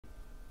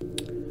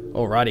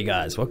Alrighty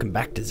guys, welcome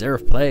back to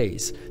Xerath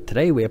Plays.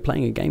 Today we are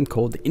playing a game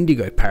called the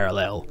Indigo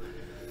Parallel.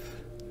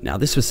 Now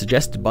this was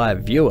suggested by a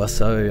viewer,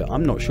 so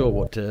I'm not sure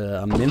what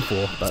I'm in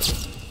for, but...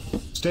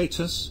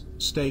 Status.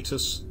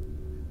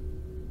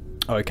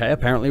 Okay,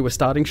 apparently we're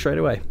starting straight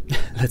away.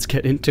 Let's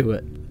get into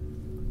it.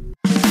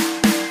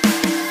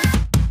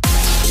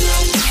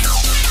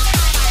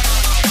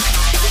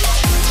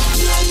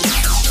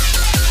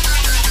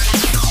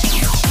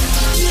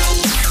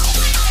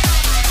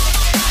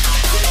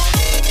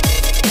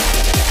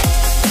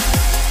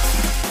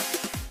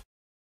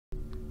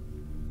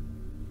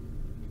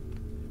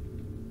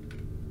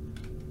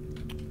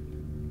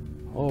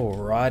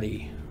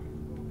 Alrighty,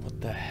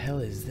 what the hell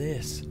is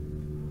this?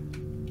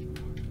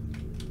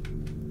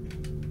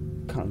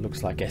 Kind of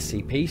looks like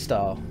SCP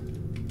style.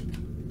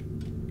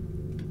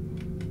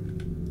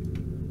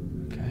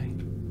 Okay.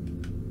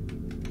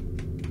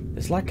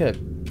 There's like a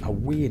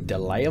weird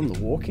delay on the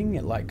walking.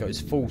 It like goes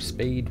full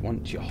speed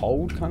once you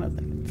hold kind of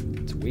thing.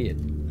 It's weird.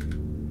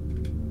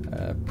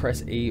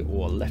 Press E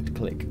or left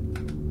click.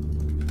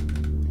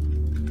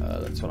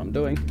 That's what I'm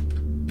doing.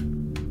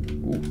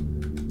 Ooh.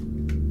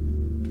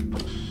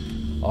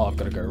 Oh, I've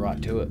got to go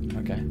right to it.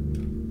 Okay.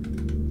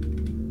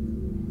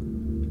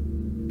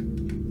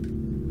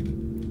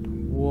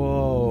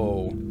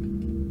 Whoa.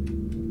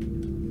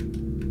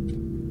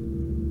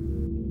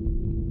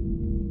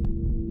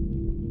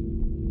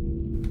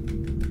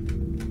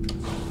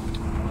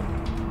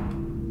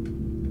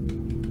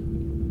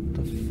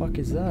 What the fuck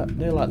is that?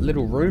 They're like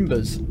little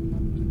Roombas.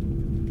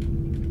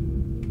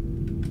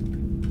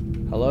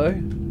 Hello?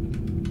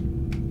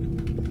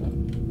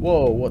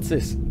 Whoa, what's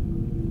this?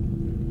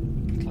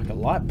 A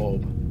light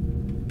bulb.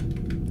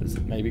 Does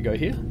it maybe go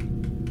here?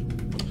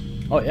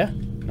 Oh yeah,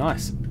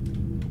 nice.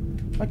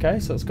 Okay,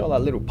 so it's got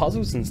like little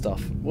puzzles and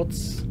stuff.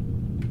 What's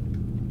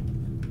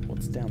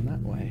down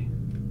that way?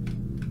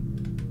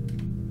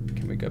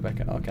 Can we go back?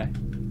 Okay.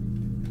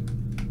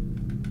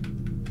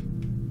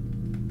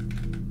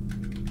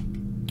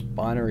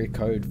 Binary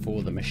code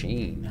for the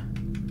machine.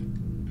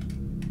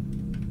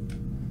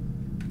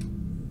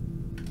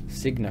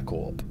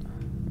 Signacorp.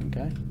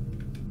 Okay.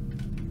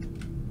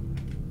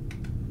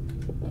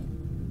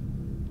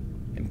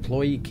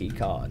 Employee key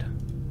card.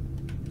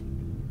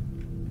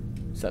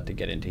 Is that to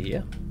get into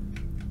here?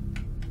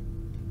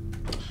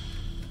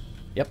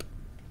 Yep.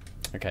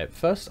 Okay,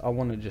 first I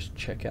want to just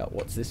check out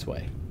what's this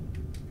way.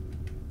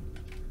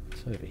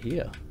 It's over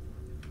here.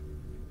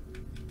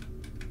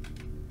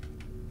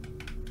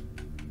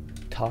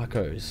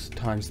 Tacos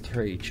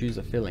 ×3. Choose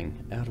a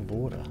filling. Out of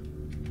order.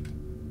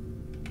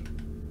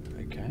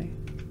 Okay.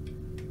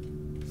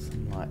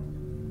 Some like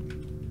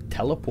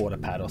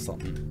teleporter pad or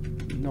something.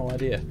 No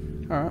idea.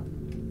 Alright.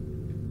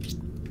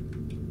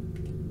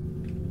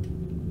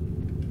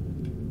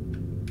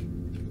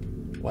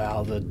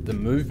 Wow, the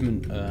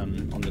movement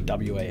on the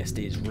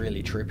WASD is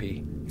really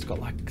trippy. It's got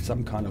like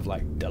some kind of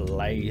like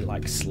delay,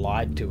 like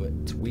slide to it.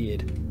 It's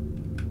weird.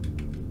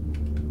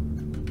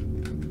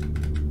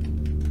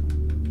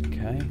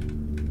 Okay.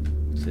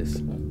 What's this?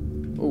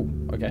 Oh,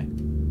 okay.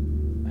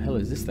 What the hell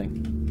is this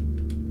thing?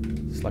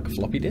 Is this like a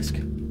floppy disk?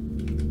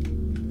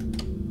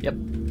 Yep.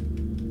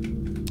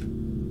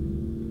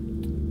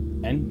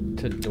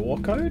 Enter door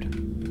code?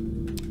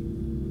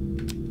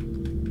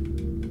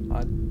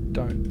 I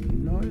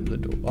don't know the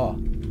door. Oh,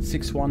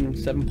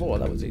 6174.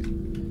 That was easy.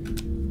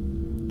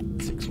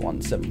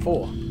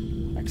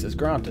 6174. Access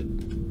granted.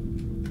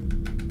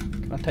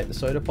 Can I take the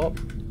soda pop?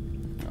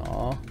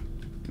 Oh,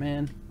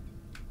 man.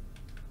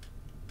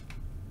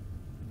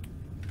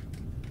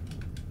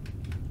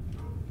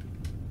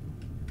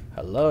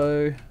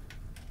 Hello?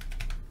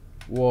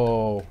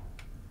 Whoa.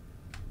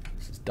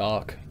 This is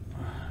dark.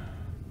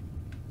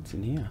 What's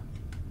in here?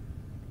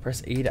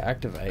 Press E to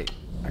activate.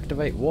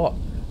 Activate what?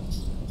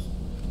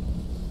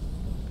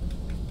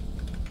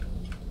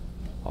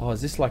 Oh,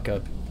 is this like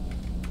a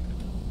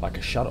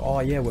shuttle?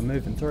 Oh yeah, we're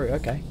moving through.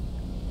 Okay.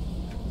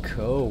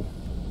 Cool.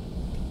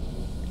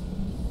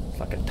 It's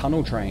like a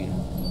tunnel train.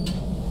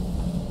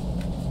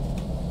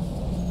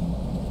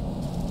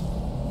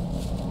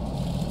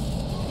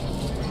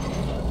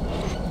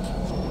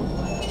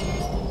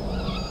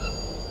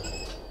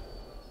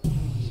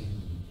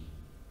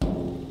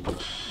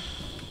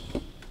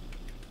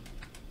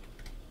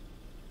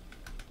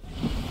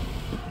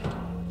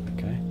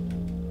 Okay.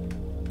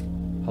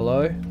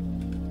 Hello?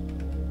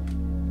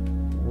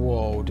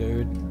 Whoa,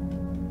 dude.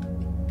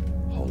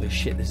 Holy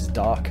shit, this is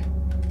dark.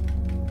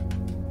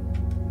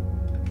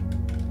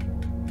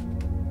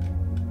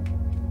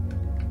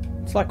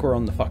 It's like we're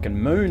on the fucking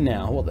moon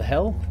now. What the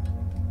hell?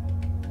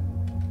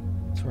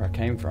 That's where I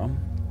came from.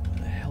 Where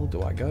the hell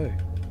do I go?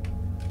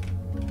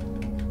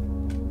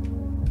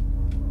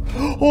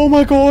 Oh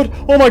my god!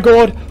 Oh my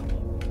god!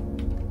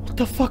 What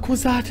the fuck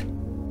was that?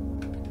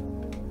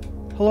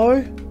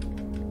 Hello?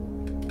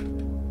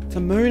 It's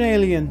a moon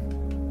alien.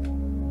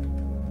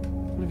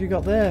 What have you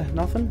got there?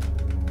 Nothing?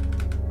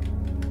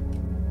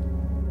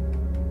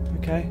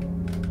 Okay.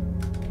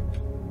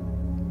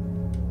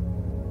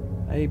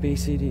 A, B,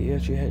 C, D, E,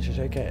 F, G, H, I,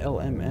 J, K, L,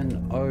 M,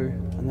 N, O,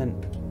 and then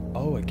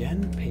O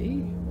again? P?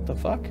 What the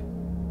fuck?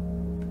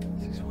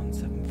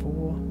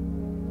 6174.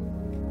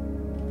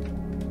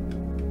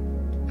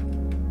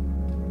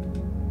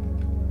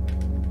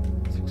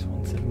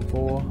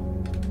 Four.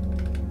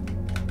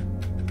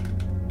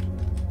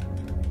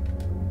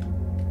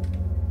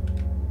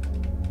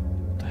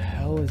 What the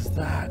hell is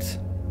that?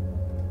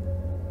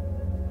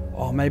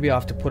 Oh, maybe I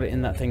have to put it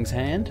in that thing's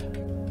hand.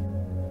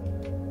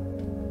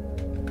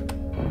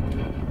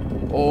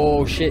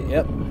 Oh shit,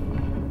 yep.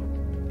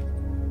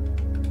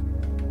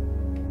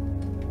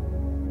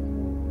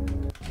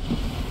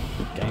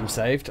 Game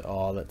saved.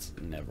 Oh, that's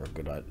never a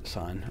good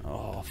sign.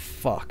 Oh,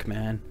 fuck,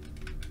 man.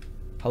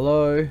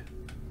 Hello?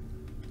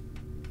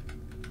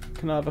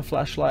 Can I have a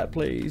flashlight,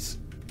 please?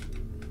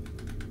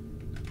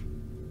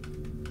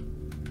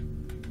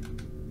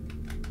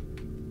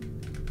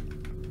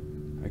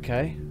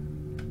 Okay.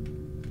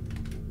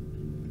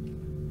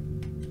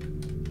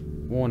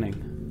 Warning.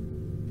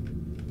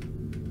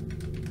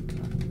 Can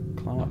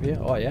I climb up here?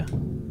 Oh, yeah.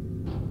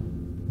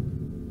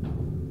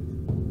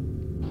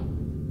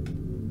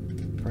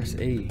 Press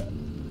E.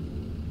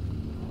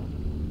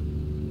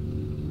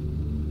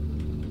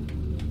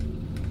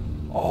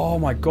 Oh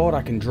my god,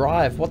 I can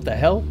drive. What the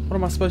hell? What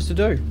am I supposed to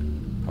do?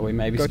 Are we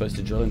maybe supposed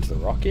to drill into the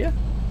rock here?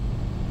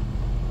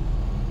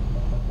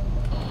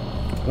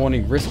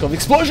 Warning, risk of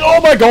explosion.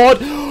 Oh my god!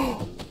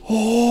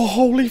 Oh,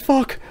 holy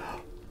fuck.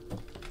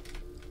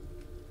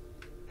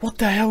 What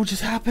the hell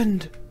just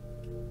happened?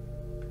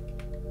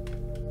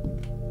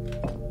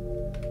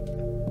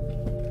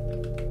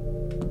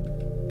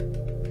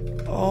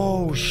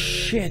 Oh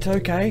shit,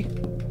 okay.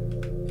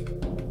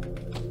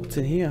 What's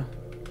in here?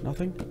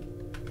 Nothing?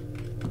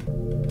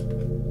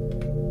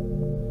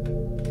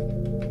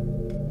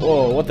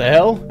 Whoa, what the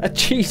hell? A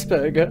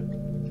cheeseburger?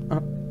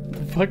 What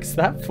the fuck's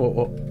that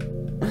for?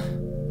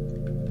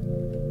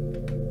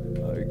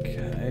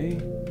 Okay.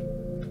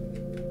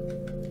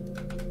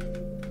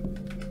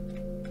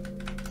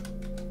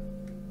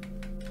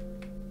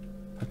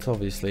 That's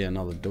obviously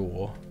another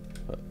door.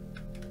 But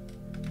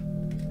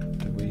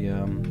do we,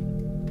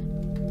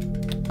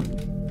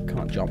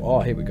 can't jump.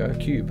 Oh, here we go.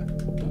 Cube.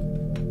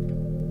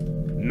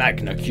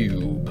 Magna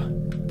Cube.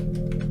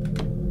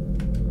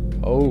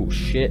 Oh,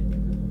 shit.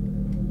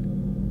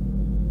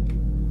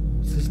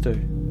 What's this do?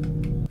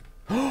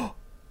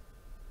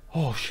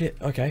 Oh shit,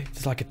 okay.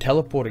 It's like a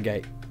teleporter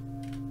gate.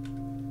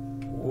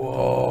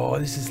 Whoa,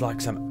 this is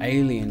like some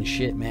alien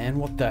shit, man.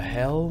 What the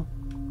hell?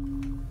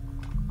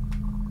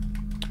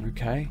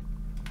 Okay.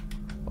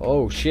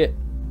 Oh shit.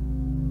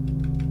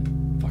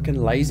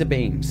 Fucking laser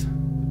beams.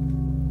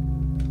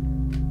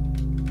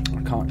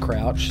 I can't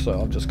crouch,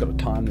 so I've just got to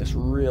time this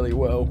really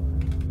well.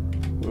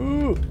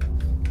 Ooh.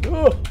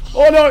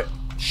 Oh no!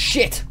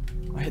 Shit!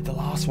 I hit the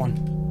last one.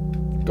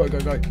 Go, go,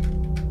 go.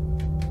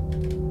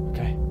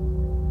 Okay.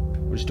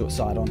 We'll just do it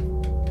side on.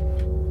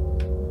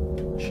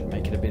 Should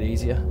make it a bit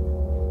easier.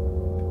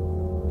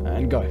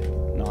 And go.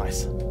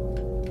 Nice.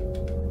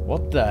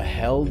 What the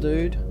hell,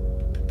 dude?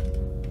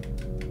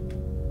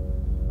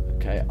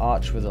 Okay,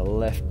 arch with a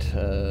left,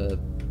 a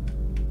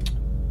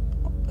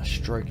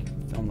stroke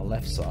on the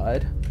left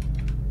side.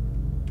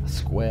 A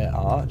square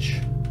arch.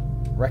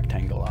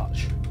 Rectangle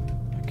arch.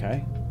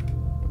 Okay.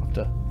 Have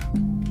to...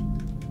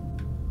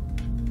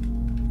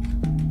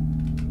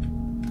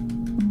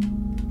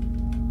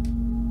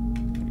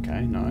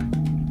 Okay, no.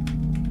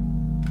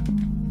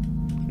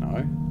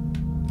 No.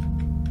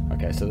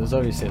 Okay, so there's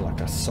obviously like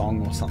a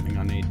song or something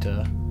I need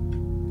to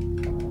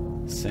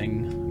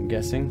sing, I'm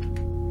guessing.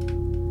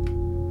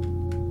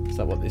 Is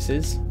that what this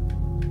is?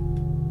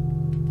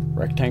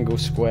 Rectangle,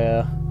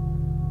 square.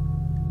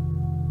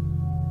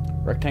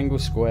 Rectangle,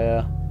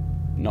 square,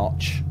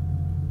 notch.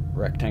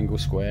 Rectangle,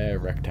 square,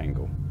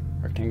 rectangle.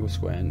 Rectangle,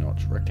 square,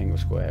 notch. Rectangle,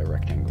 square,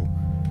 rectangle.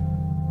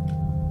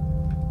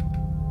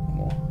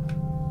 More.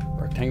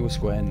 Rectangle,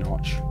 square,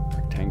 notch.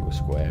 Rectangle,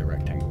 square,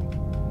 rectangle.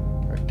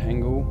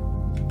 Rectangle,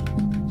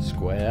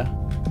 square,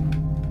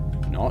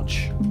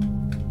 notch.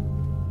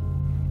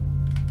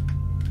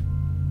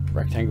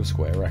 Rectangle,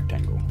 square,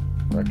 rectangle.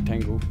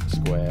 Rectangle,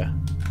 square,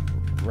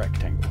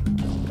 rectangle.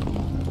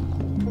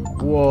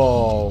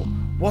 Whoa.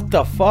 What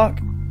the fuck?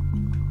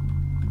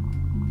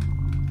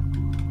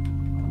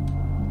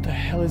 What the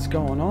hell is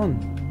going on?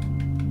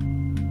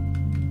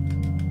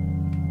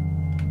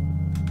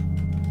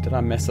 Did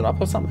I mess it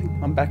up or something?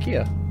 I'm back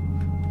here.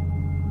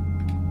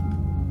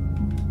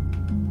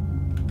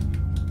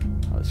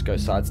 Let's go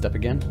sidestep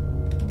again.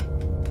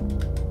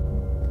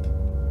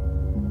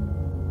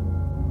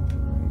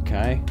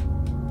 Okay.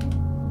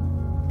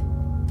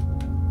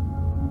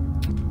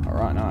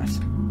 Alright, nice.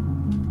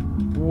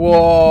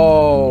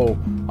 Whoa!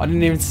 I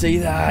didn't even see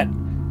that!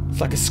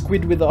 It's like a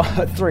squid with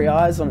 3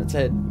 eyes on its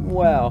head.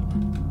 Wow.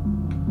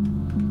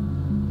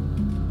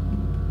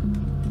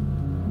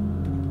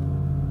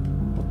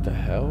 What the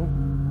hell?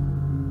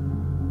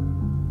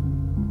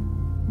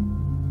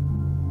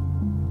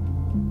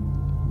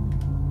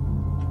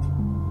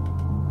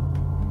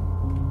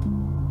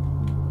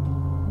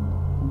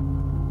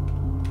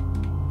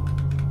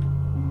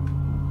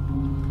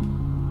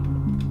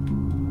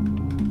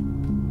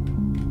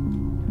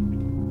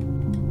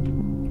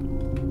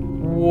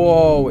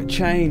 Whoa, it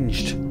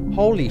changed.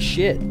 Holy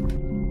shit.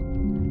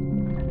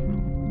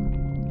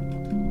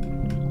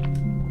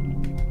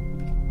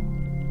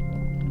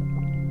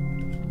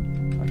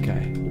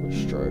 Okay,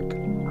 stroke.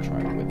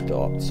 Trying with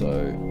dot,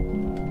 so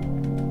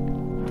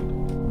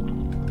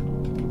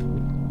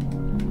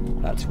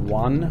that's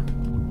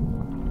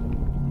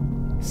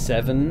 1,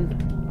 7,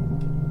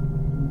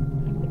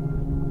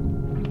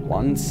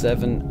 1,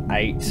 7,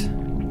 8,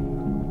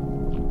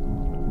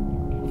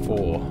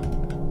 4.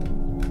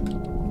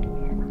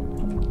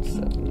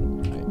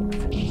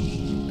 7,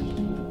 8,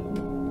 4.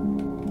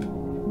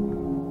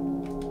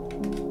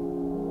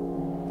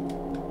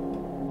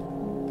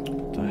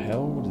 What the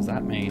hell? What does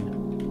that mean?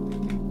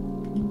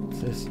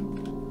 What's this?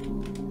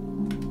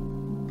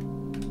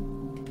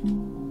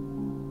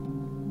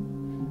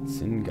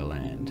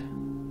 Singaland.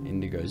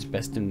 Indigo's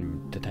best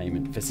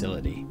entertainment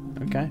facility.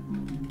 Okay.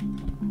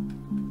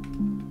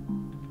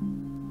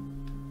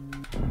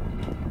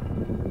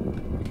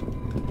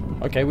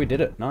 Okay, we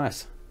did it.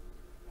 Nice.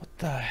 What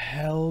the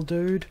hell,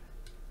 dude?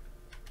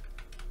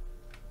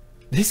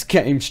 This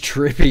game's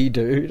trippy,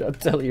 dude. I'll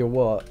tell you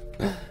what.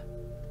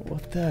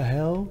 What the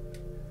hell?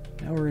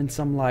 Now we're in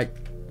some, like...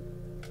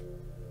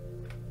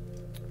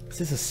 Is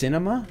this a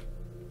cinema?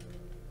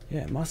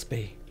 Yeah, it must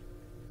be.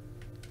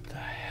 What the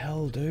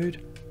hell,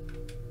 dude?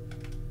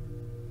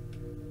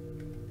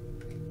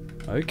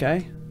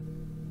 Okay.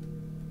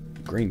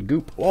 Green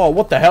goop. Oh,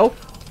 what the hell?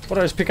 What did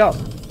I just pick up?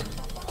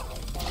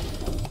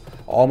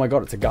 Oh my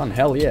god, it's a gun.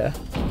 Hell yeah.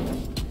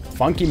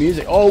 Funky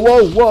music. Oh,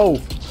 whoa, whoa.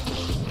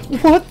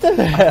 What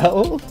the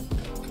hell?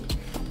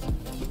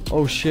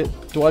 Oh shit.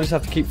 Do I just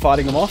have to keep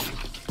fighting them off?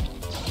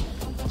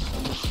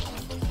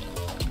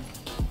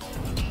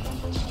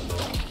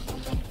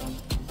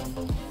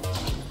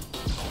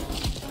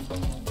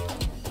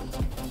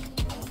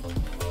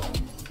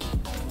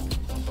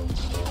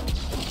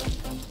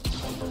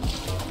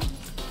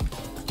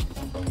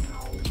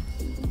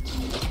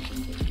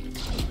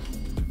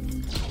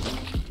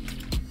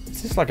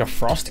 Is this like a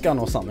frost gun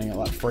or something? It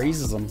like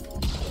freezes them.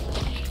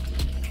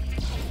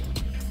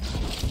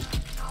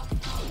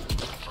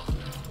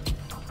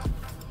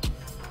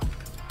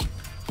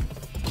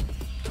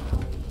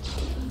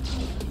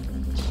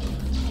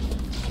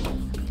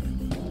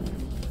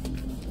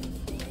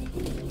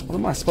 What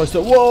am I supposed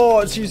to... Whoa,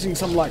 it's using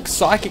some like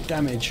psychic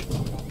damage.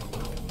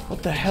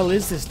 What the hell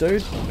is this,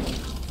 dude?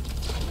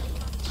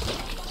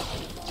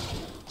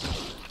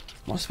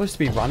 Am I supposed to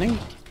be running?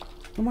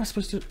 What am I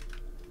supposed to...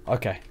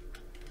 Okay.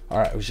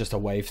 Alright, it was just a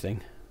wave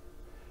thing.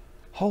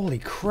 Holy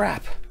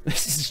crap.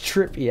 This is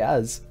trippy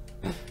as.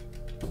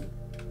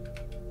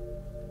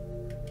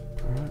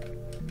 Alright.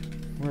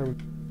 Where are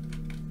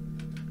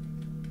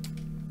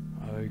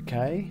we?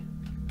 Okay.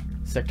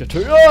 Sector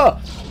 2. Ah!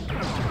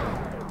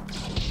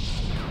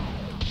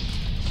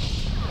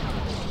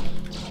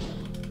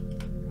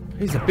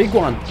 He's a big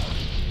one.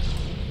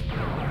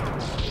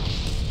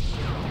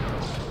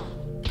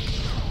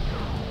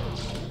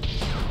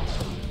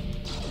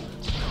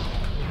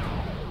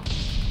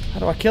 How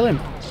do I kill him?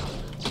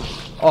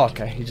 Oh,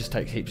 okay. He just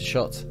takes heaps of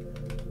shots.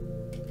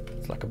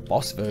 It's like a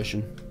boss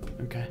version.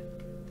 Okay.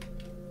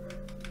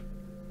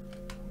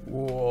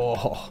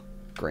 Whoa.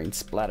 Green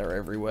splatter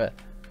everywhere.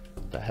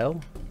 What the hell?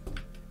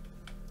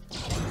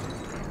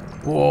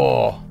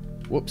 Whoa.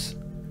 Whoops.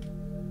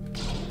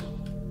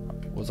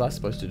 Was I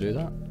supposed to do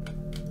that?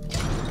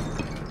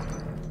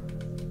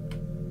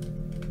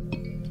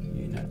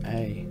 Unit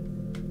A.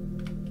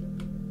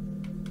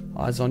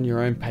 Eyes on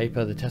your own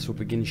paper. The test will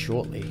begin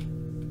shortly.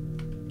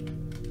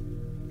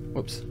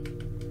 Whoops.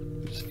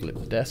 Just flip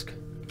the desk.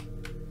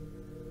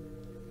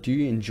 Do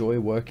you enjoy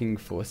working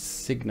for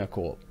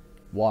Signacorp?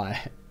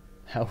 Why?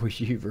 How will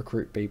you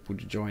recruit people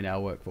to join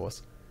our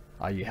workforce?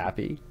 Are you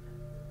happy?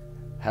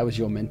 How is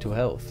your mental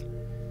health?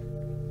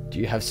 Do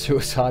you have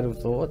suicidal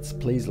thoughts?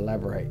 Please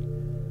elaborate.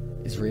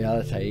 Is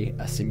reality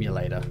a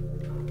simulator?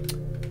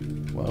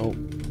 Well,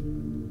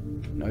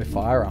 no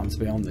firearms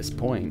beyond this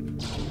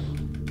point.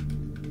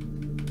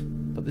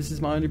 But this is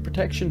my only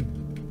protection.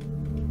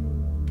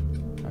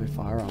 No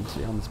firearms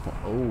beyond this point.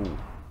 Oh.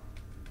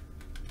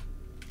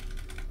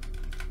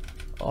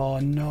 Oh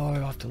no, I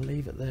have to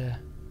leave it there.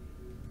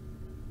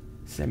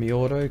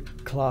 Semi-auto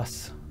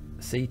class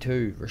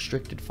C2,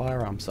 restricted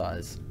firearm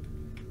size.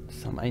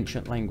 Some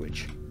ancient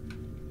language.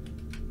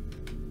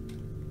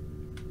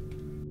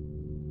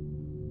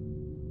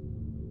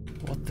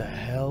 What the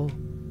hell?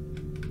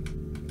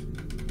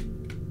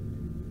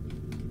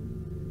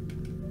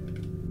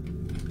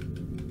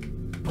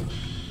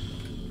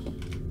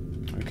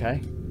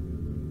 Okay.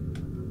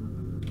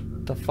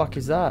 What the fuck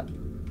is that?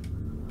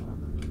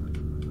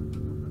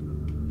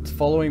 It's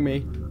following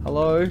me.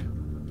 Hello?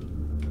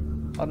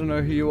 I don't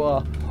know who you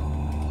are.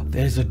 Oh,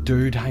 there's a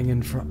dude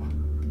hanging from...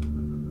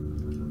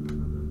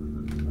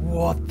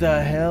 What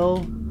the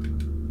hell?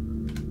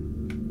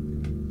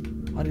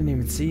 I didn't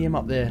even see him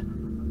up there.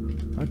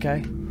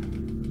 Okay.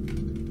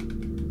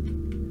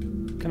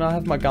 Can I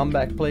have my gun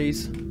back,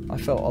 please? I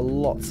felt a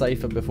lot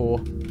safer before.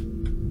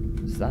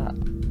 What's that?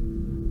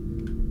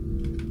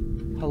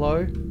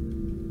 Hello?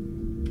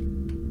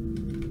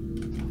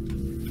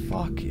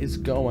 fuck is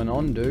going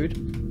on, dude?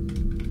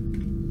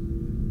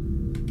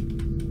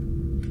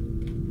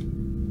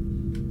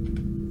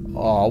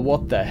 Oh,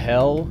 what the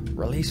hell?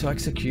 Release or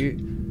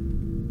execute?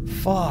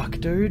 Fuck,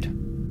 dude.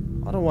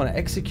 I don't want to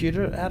execute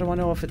it. How do I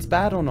know if it's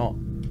bad or not?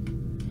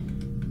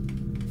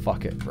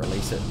 Fuck it.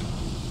 Release it.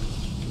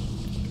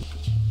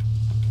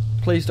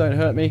 Please don't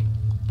hurt me.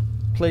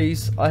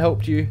 Please, I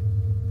helped you.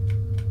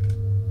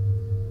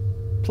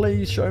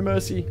 Please show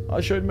mercy. I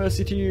showed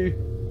mercy to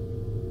you.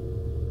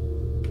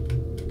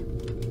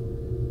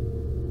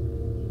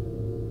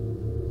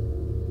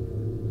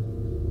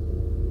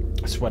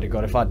 I swear to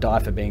God, if I die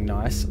for being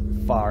nice,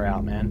 far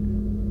out, man.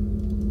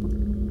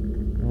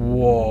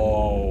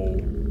 Whoa.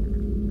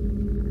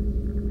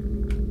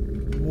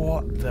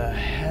 What the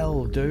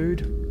hell,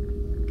 dude?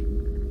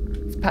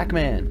 It's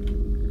Pac-Man.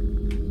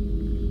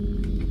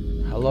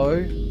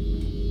 Hello?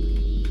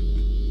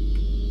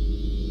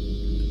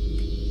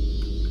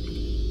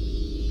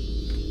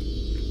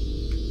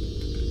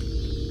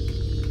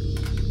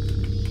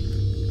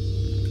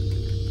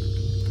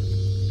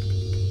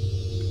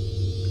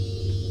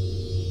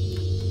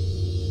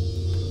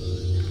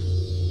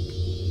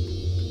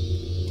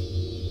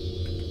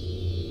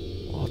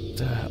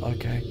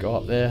 Okay, go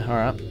up there.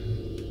 Alright.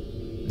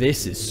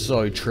 This is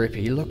so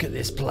trippy. Look at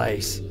this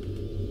place.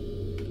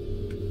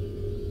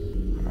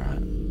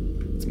 Alright.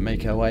 Let's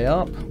make our way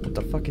up. What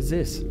the fuck is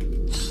this?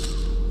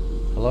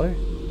 Hello?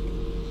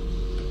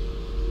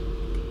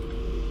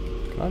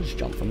 Can I just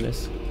jump from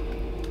this?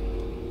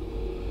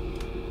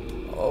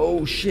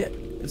 Oh shit.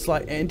 It's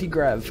like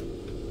anti-grav. You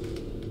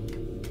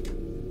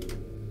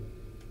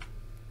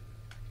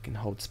can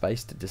hold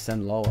space to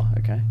descend lower.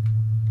 Okay.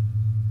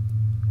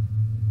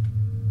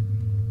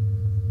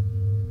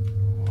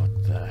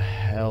 The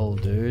hell,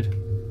 dude?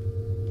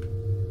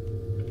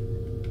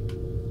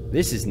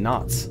 This is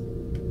nuts.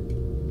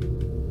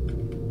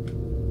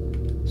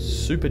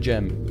 Super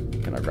gem.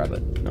 Can I grab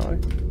it? No.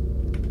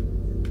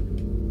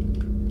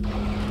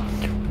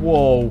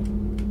 Whoa.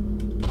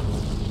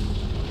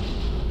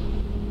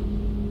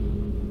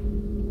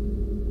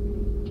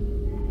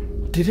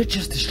 Did it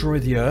just destroy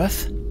the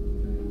Earth?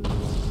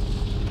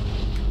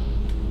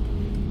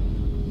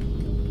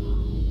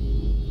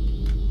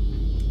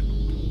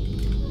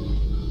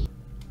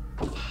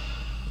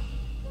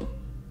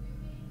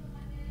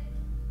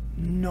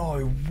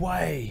 No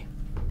way.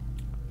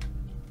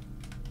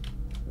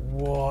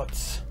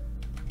 What?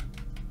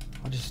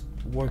 I just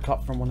woke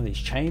up from one of these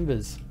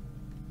chambers.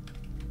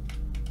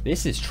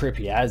 This is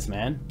trippy as,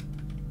 man.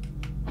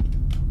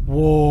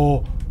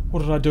 Whoa.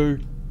 What did I do?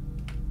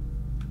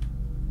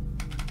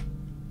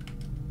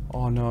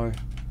 Oh no.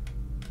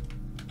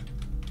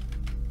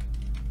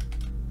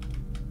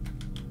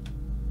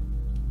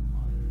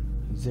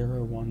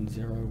 Zero one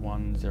zero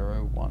one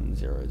zero one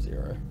zero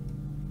zero.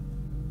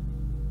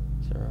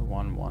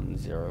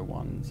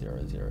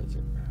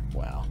 0110100.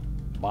 Wow.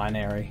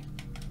 Binary.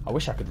 I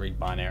wish I could read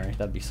binary.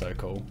 That'd be so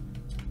cool.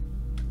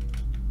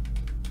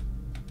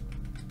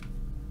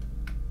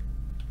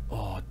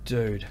 Oh,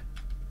 dude.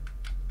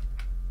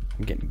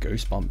 I'm getting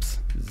goosebumps.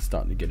 This is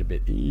starting to get a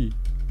bit... What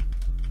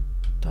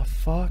the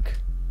fuck?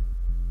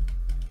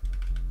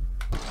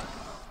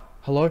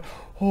 Hello?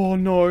 Oh,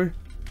 no.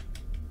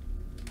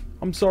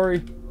 I'm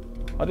sorry.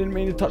 I didn't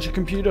mean to touch a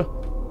computer.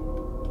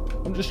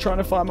 I'm just trying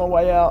to find my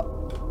way out.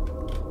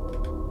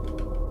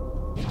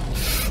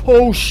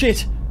 Oh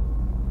shit!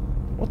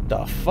 What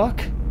the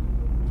fuck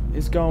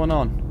is going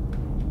on?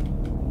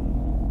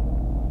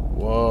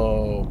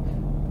 Whoa.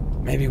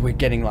 Maybe we're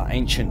getting like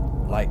ancient,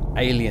 like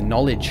alien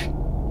knowledge.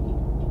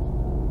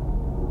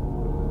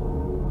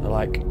 They're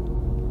like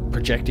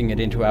projecting it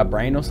into our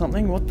brain or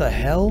something? What the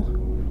hell?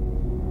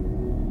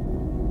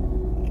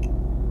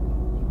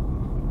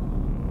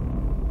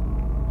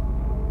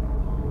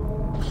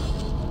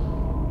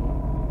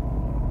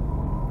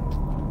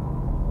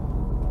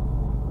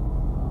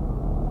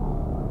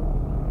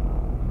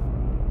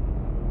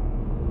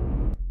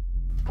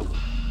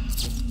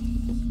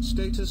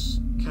 Status,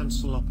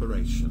 cancel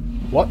operation.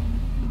 What?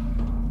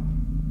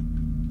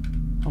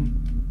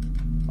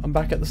 I'm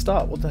back at the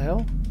start. What the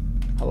hell?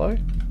 Hello?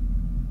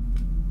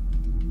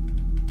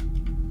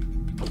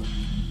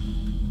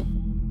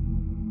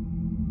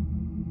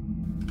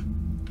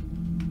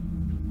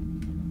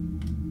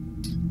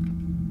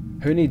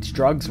 Who needs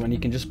drugs when you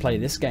can just play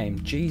this game?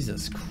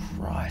 Jesus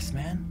Christ,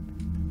 man.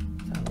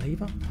 Is that a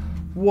lever?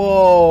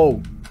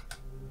 Whoa!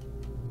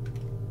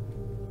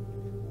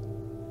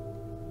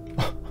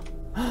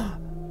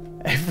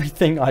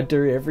 Everything I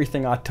do,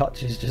 everything I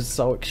touch is just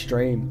so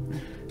extreme.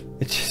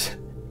 It's just...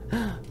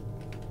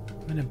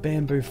 I'm in a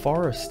bamboo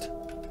forest.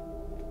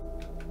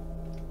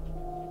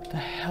 What the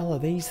hell are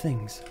these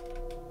things?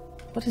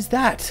 What is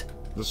that?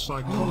 The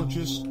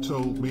psychologist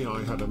told me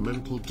I had a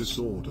mental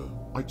disorder.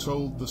 I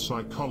told the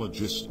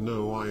psychologist,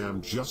 no, I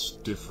am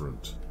just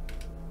different.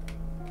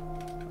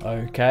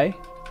 Okay.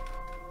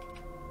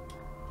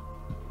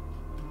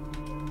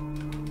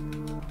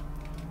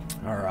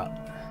 Alright.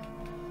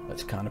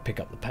 Let's kind of pick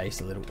up the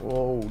pace a little.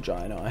 Oh,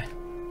 giant eye.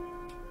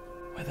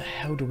 Where the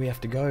hell do we have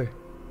to go?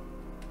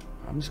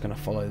 I'm just gonna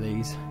follow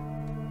these.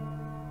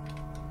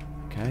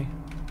 Okay.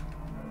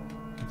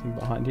 Nothing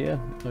behind here?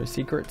 No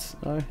secrets?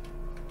 No?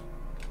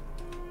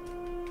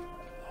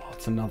 Oh,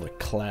 it's another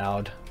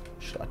cloud.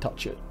 Should I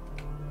touch it?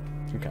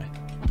 Okay.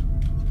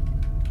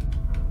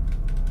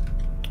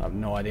 I have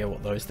no idea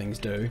what those things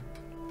do.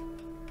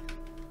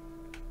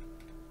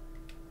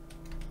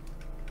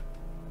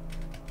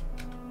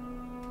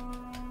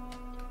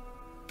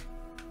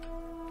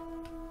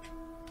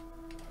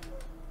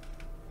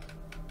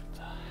 What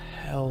the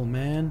hell,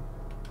 man?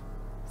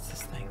 What's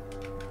this thing?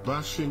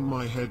 Bashing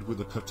my head with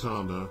a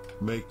katana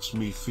makes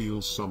me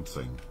feel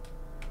something.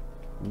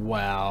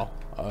 Wow.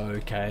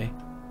 Okay.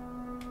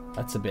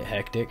 That's a bit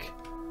hectic.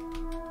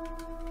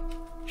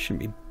 You shouldn't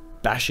be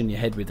bashing your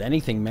head with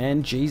anything,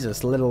 man.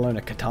 Jesus, let alone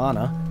a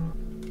katana.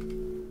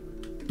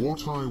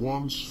 What I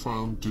once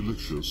found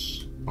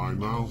delicious, I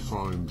now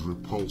find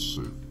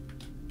repulsive.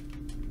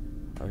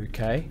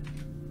 Okay.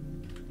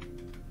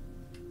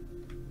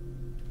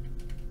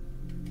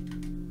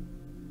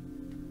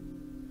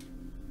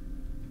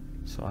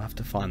 So I have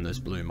to find those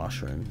blue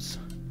mushrooms.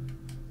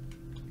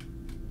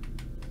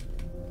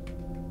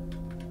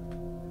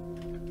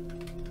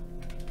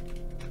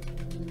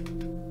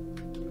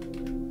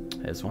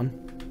 There's one.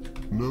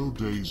 No,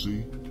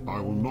 Daisy, I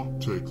will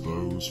not take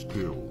those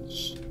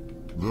pills.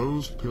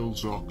 Those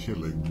pills are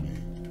killing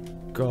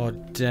me.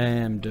 God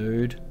damn,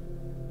 dude.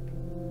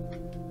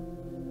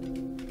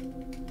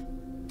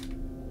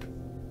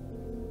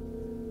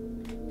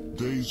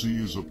 Daisy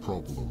is a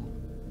problem.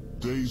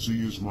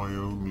 Daisy is my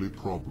only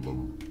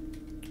problem.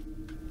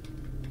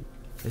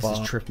 This is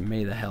tripping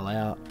me the hell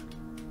out.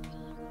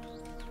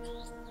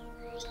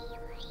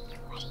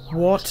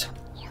 What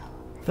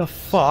the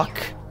fuck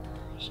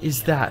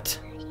is that?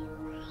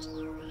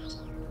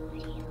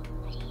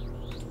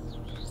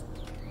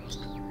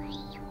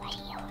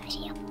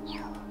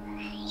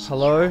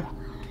 Hello?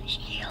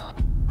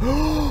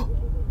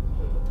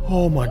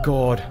 Oh my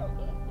god.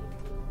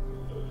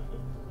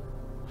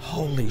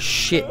 Holy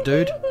shit,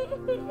 dude.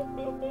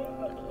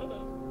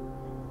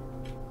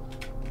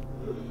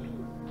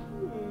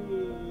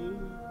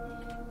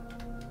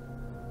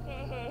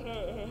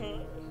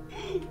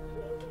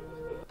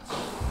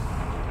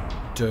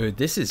 Dude,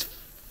 this is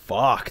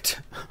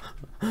fucked.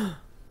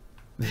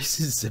 This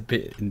is a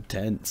bit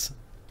intense.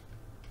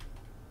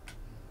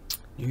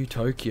 New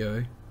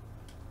Tokyo.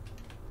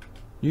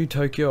 New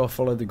Tokyo or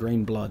follow the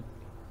green blood?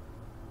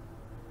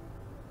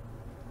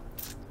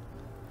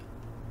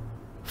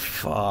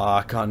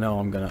 Fuck, I know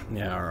I'm gonna...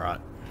 Yeah,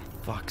 alright.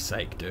 Fuck's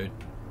sake, dude.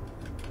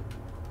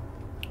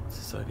 What's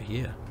this over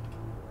here?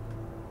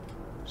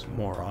 Some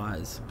more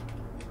eyes.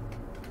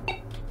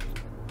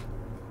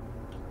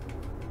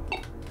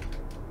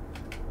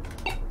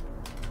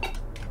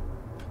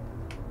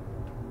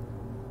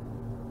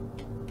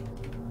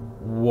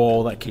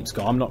 Whoa, that keeps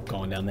going. I'm not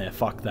going down there.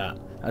 Fuck that.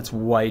 That's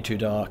way too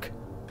dark.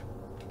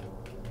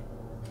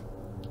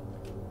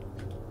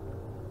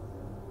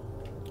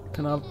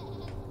 Can I...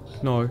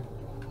 No.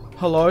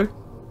 Hello?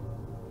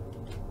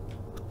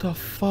 What the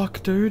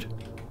fuck, dude?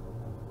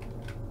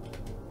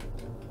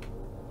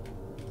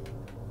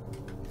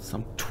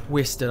 Some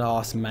twisted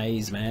ass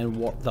maze, man.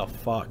 What the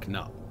fuck?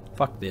 No.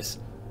 Fuck this.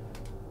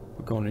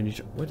 We're going in each...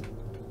 What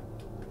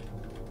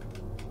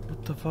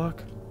the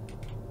fuck?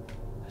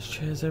 There's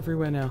chairs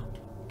everywhere now.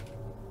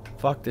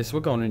 Fuck this. We're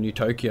going to New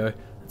Tokyo. It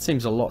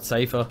seems a lot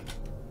safer.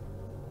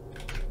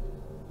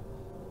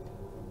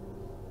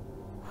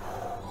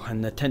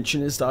 And the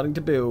tension is starting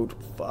to build.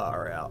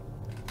 Far out.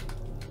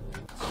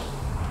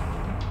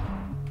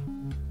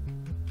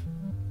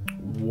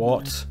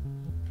 What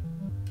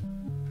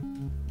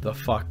the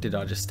fuck did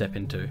I just step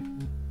into?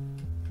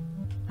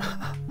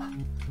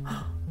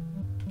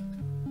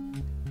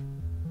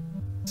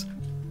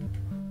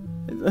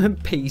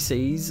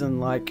 PCs and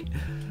like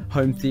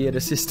home theater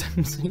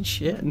systems and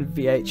shit and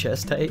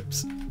VHS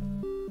tapes.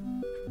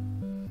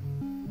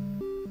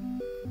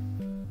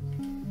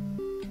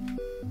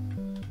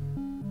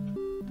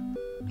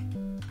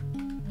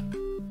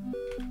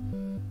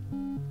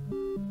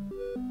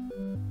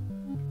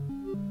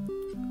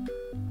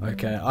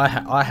 Okay,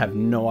 I have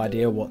no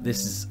idea what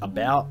this is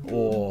about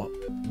or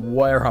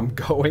where I'm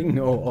going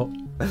or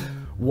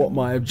what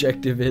my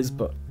objective is,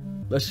 but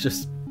let's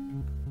just...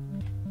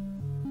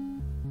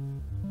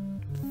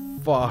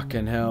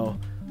 Fucking hell.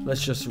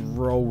 Let's just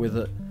roll with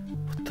it.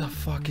 What the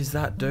fuck is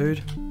that,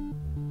 dude?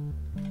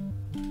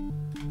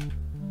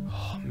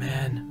 Oh,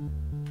 man.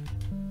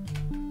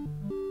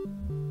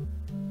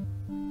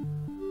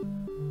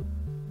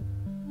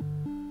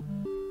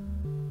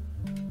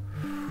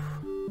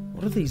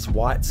 What are these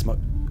white smoke?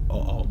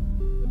 Uh-oh.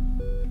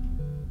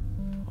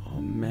 Oh,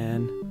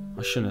 man.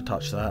 I shouldn't have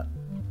touched that.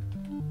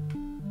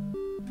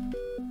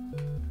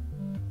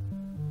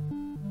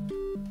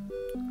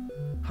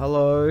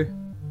 Hello?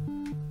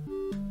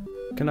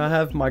 Can I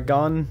have my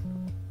gun?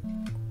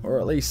 Or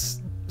at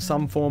least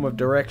some form of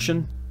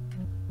direction?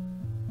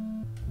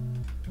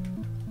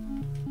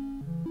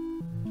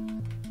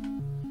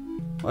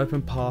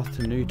 Open path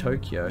to New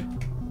Tokyo.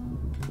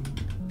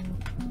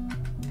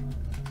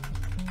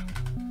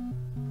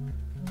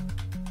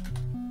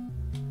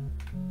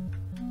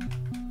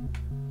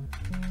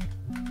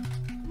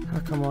 How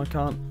come I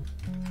can't?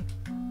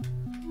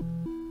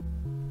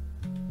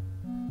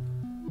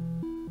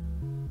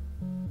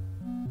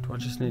 Do I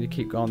just need to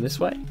keep going this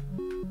way?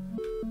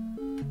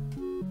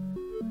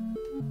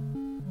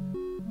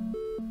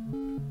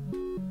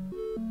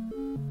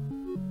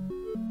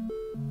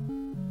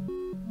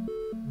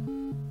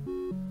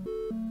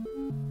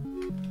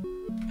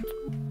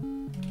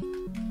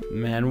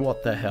 Man,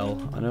 what the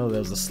hell? I know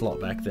there's a slot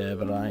back there,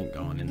 but I ain't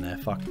going in there.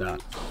 Fuck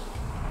that.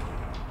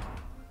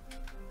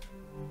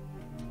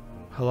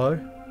 Hello?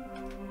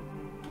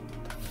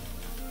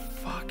 The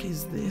fuck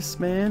is this,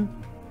 man?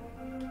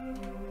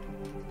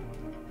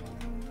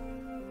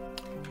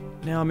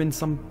 Now I'm in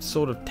some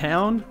sort of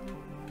town?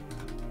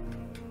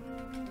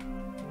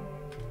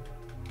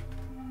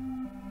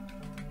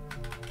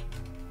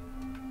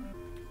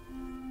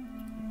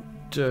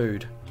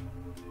 Dude.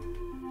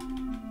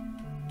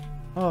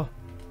 Oh.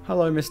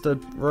 Hello, Mr.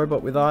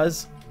 Robot with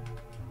eyes.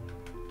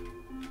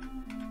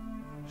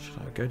 Should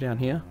I go down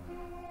here?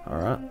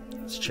 Alright,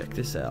 let's check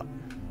this out.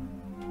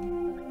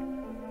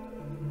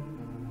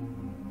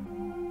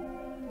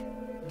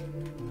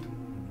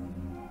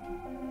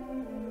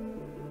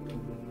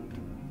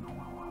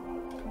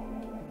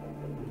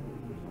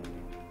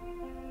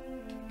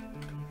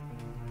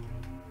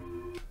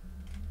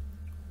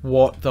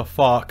 What the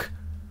fuck?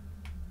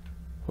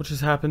 What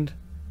just happened?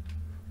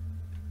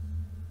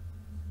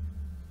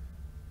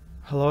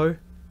 Hello?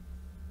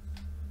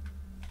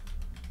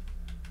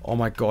 Oh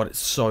my god, it's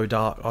so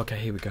dark. Okay,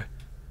 here we go.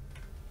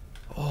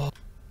 Oh,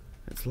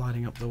 it's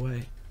lighting up the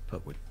way.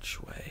 But which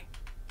way?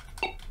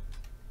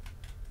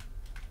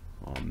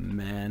 Oh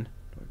man.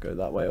 Do I go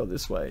that way or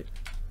this way?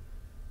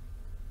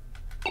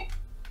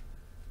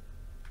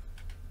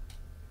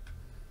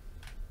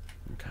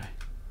 Okay.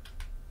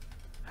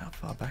 How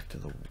far back to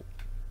the wall?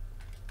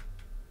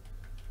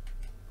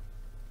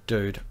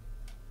 Dude.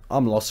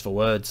 I'm lost for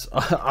words.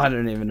 I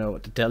don't even know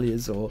what to tell you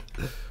or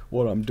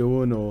what I'm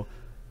doing or...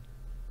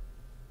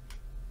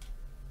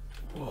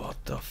 What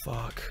the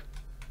fuck?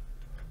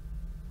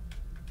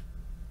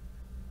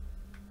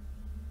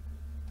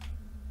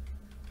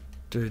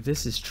 Dude,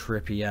 this is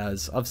trippy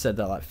as. I've said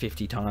that like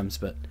 50 times,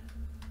 but...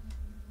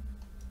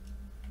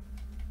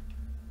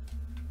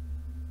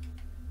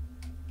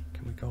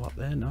 Can we go up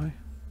there? No?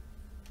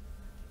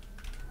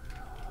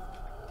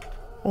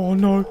 Oh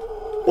no!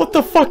 What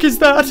the fuck is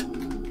that?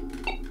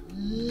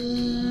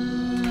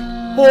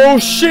 Oh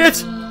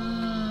shit!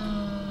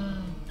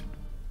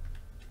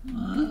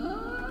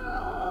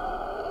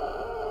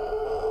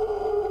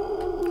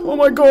 Oh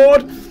my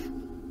god!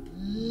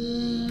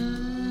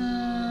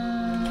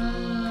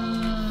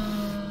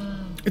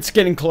 It's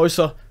getting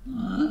closer.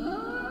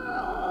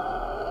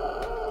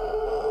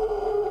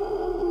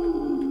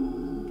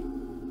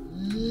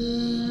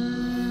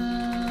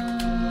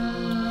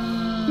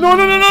 No,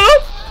 no, no, no, no!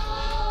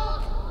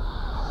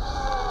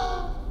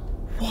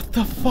 What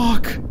the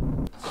fuck?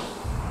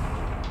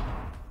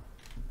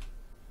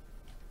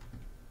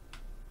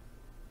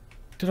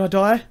 Did I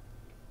die?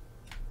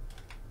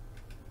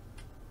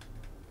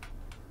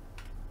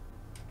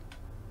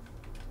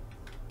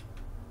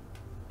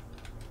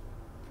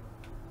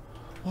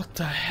 What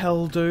the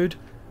hell, dude?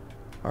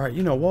 Alright,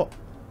 you know what?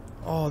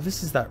 Oh,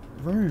 this is that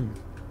room.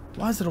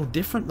 Why is it all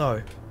different, though?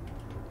 You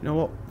know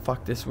what?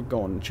 Fuck this. We're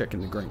going and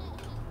checking the green.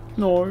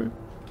 No.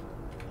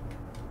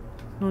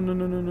 No, no,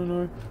 no, no, no,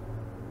 no.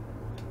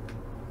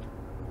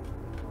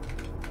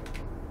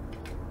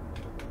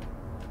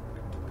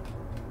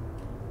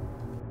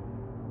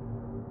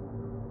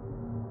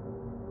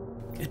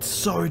 It's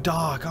so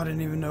dark. I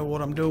don't even know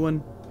what I'm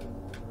doing.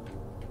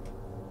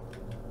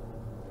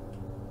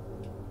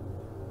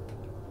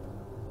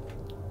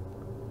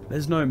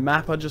 There's no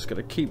map. I just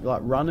gotta keep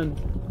like running.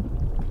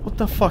 What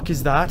the fuck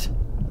is that?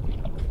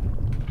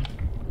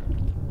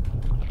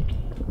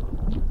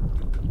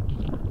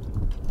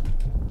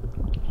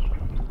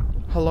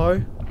 Hello?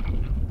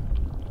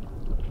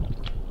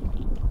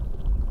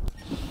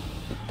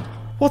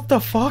 What the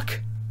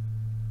fuck?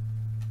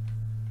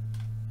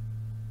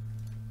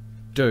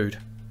 Dude.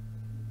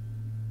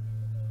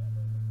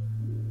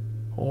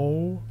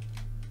 Oh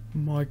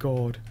my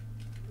god.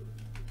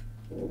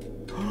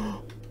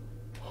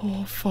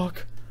 Oh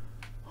fuck.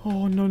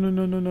 Oh no no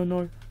no no no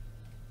no.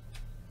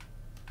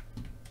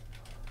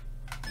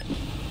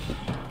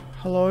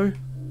 Hello? What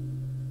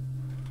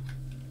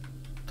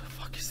the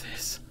fuck is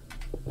this?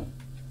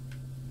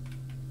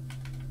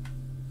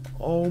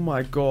 Oh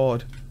my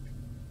god.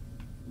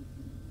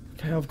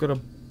 Okay, I've got a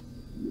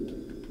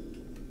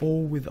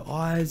ball with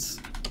eyes.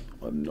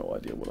 I have no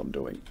idea what I'm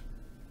doing.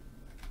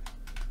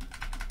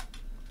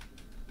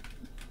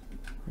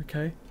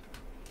 Okay.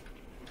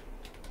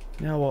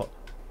 Now what?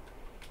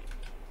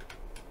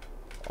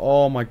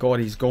 Oh my god,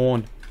 he's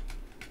gone.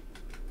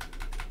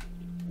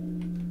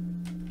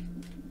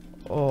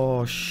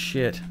 Oh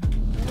shit.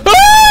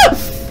 Ah!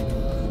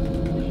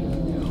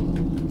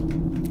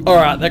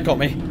 Alright, that got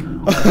me.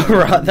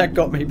 Alright, that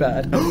got me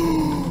bad. No,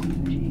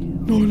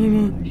 no,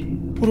 no.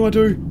 What do I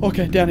do?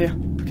 Okay, down here.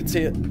 I can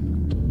see it.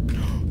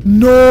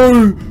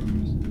 No!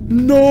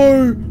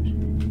 No!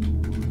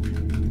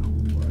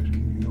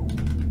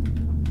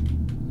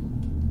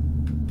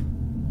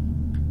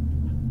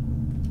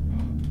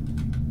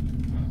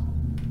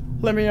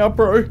 Let me out,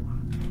 bro.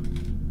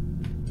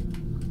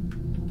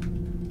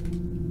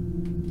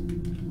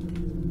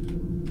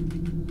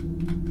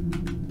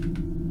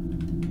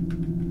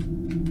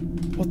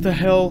 What the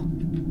hell?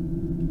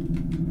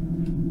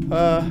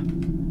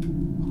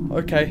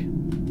 Okay.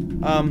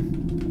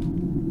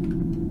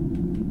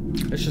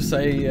 Let's just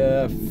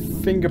say,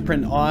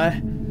 fingerprint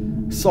eye,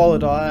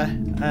 solid eye,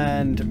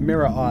 and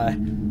mirror eye.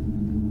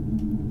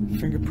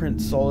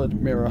 Fingerprint,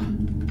 solid, mirror.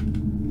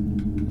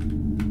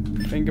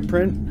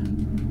 Fingerprint.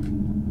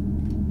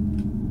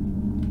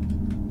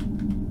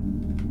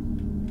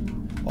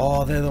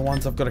 Oh, they're the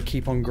ones I've got to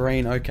keep on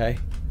green. Okay.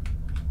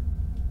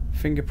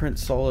 Fingerprint,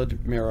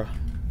 solid, mirror.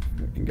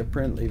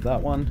 Fingerprint, leave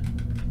that one.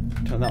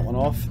 Turn that one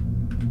off.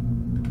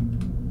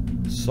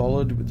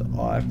 Solid with the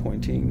eye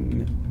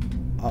pointing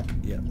up.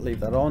 Yeah, leave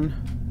that on.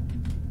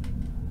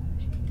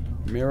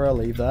 Mirror,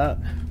 leave that.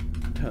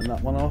 Turn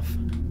that one off.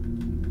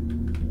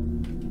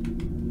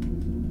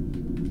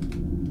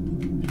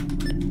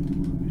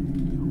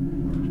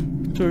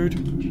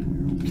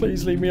 Dude,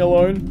 please leave me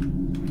alone.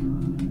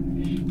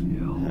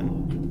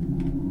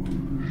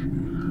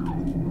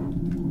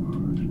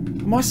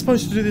 Am I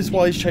supposed to do this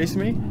while he's chasing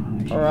me?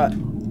 Alright.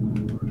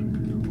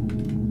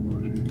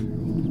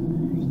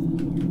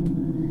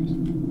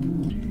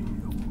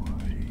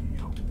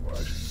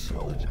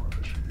 Solid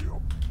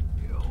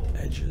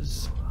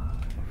edges.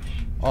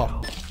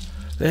 Oh,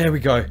 there we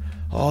go.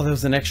 Oh, there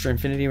was an extra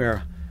infinity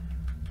mirror.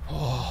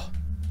 Oh.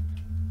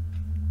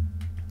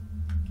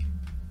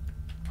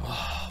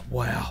 Oh,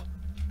 wow.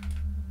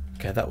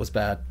 Okay, that was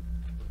bad.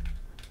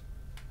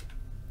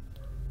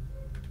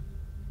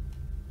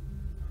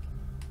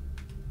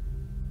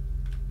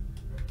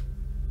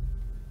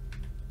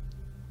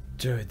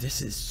 Dude,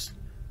 this is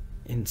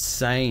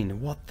insane.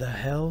 What the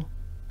hell?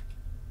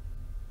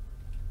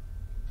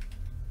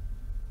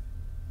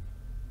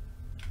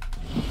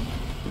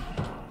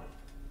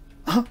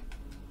 Huh?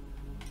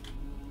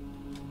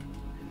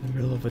 In the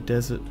middle of a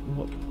desert.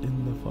 What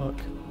in the fuck?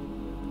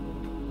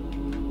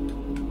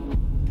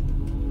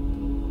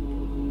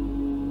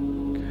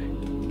 Okay.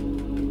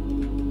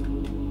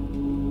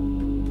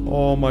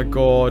 Oh my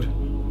god.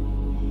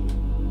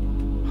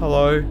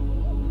 Hello?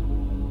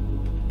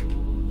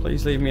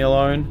 Please leave me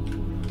alone.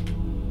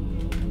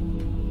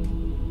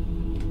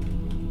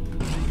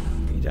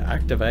 Need to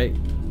activate.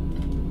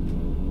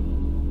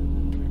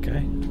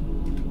 Okay.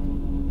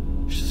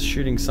 Just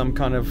shooting some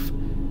kind of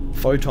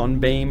photon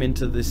beam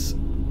into this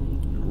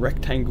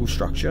rectangle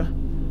structure.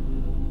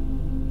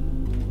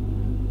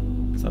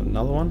 Is that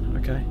another one?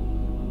 Okay.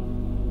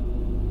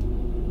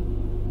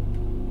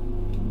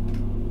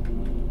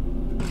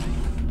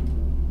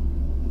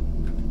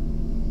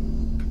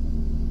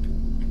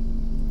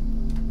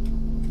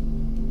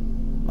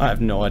 I have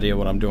no idea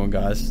what I'm doing,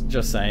 guys.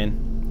 Just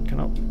saying.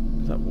 Can I...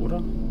 Is that water?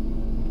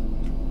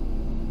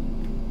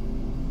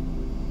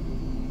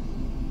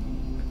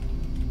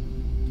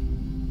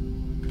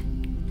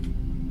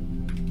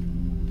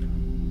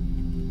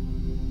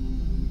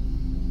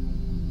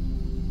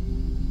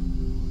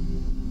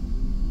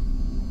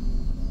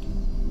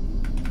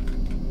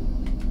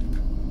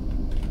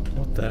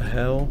 What the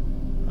hell?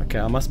 Okay,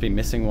 I must be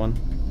missing one.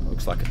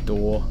 Looks like a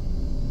door.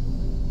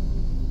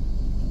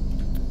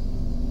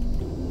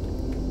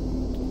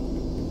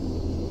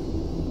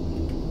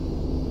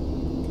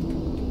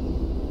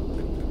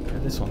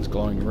 This one's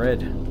glowing red.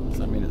 Does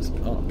that mean it's...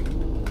 Oh.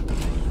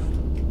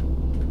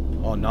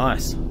 Oh,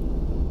 nice.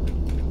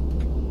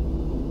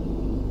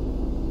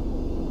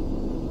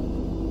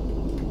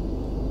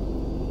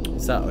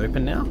 Is that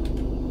open now?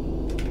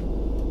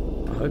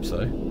 I hope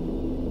so.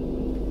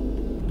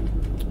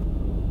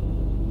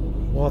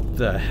 What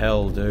the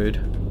hell, dude?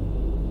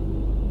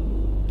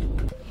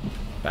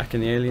 Back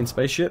in the alien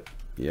spaceship?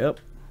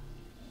 Yep.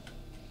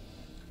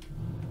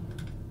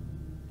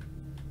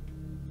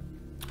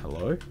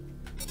 Hello?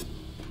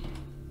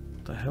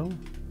 What the hell?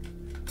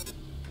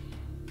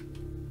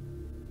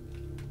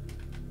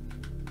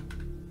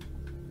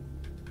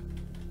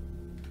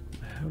 What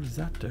the hell does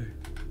that do?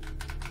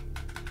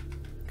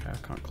 Okay, I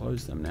can't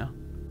close them now.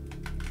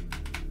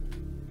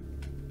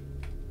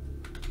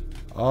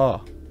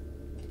 Oh.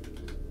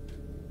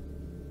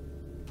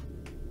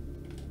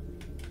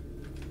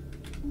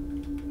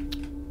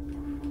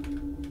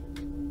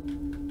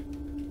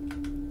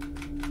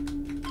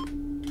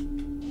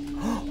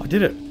 I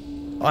did it.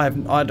 I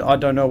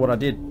don't know what I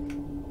did.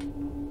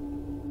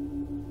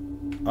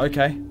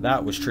 Okay,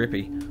 that was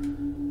trippy.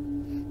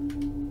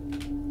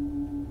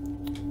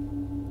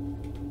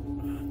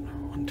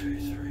 1, 2,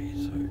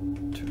 3, so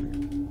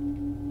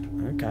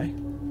 2. Okay.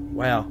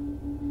 Wow.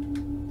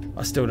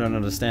 I still don't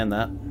understand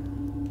that.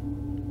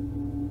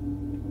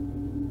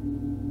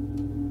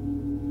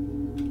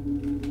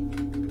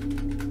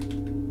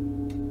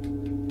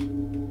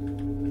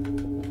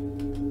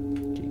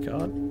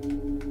 Keycard.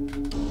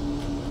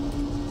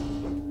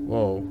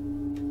 Whoa.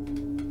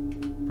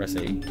 Press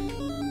E.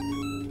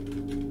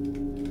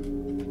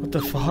 What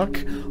the fuck?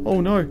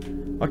 Oh no.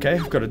 Okay,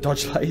 I've got to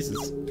dodge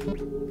lasers.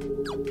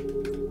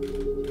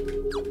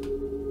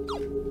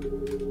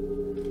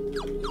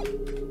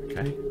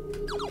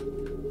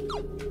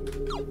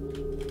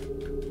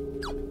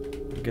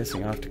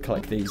 guessing I have to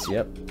collect these,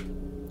 yep.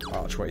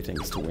 Archway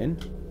things to win.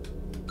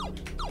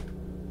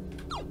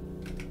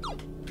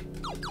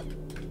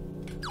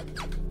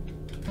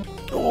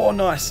 Oh,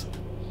 nice!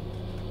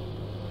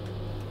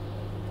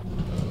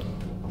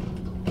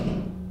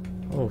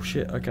 Oh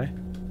shit, okay.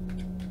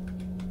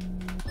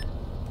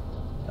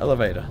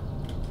 Elevator.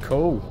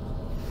 Cool.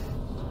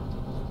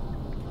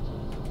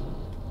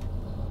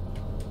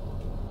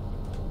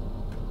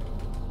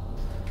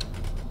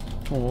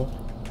 Oh.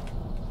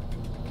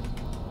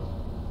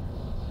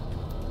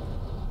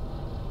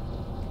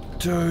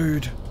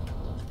 Dude.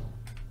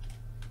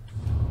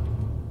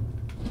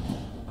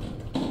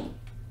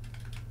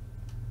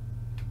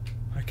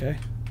 Okay.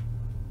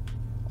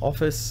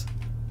 Office.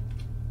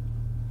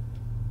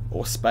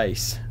 Or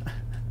space.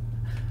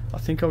 I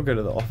think I'll go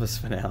to the office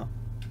for now.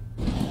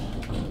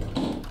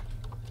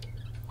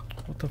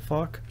 What the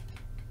fuck?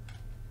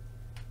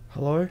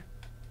 Hello?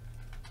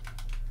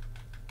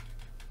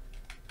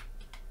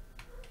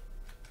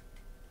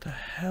 The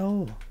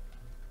hell?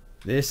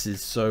 This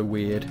is so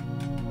weird.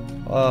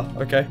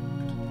 Okay.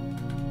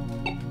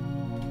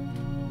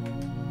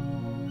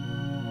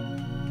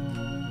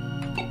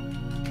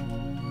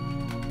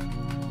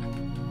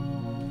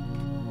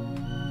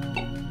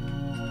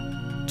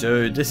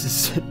 Dude, this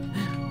is...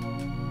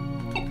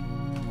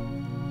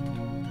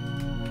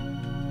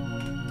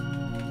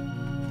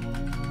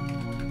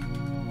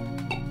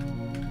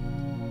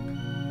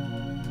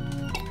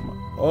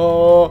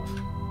 Oh!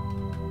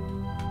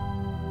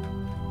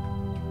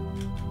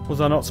 Was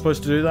I not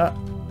supposed to do that?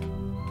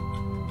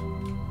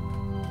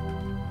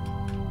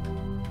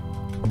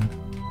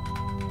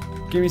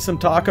 Give me some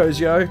tacos,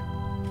 yo.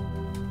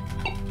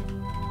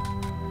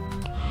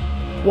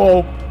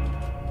 Whoa.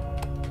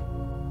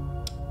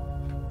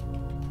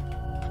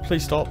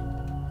 Please stop.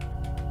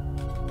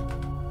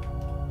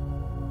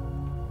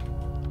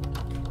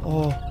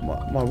 Oh,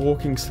 my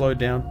walking slowed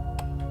down.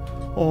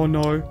 Oh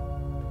no.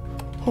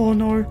 Oh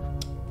no.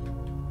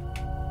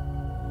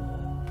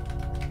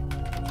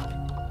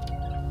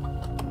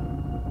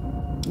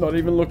 Not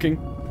even looking.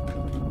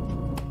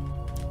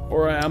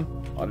 Or I am.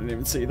 I didn't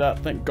even see that,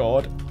 thank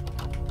God.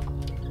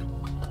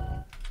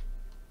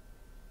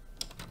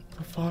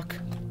 The fuck?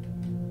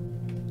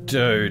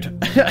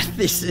 Dude,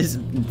 this is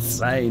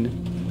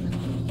insane.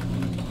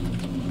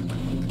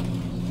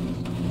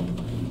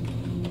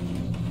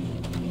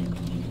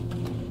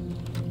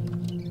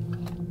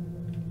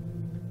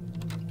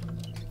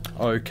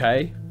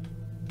 Okay.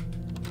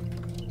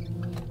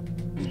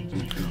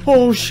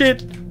 Oh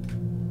shit!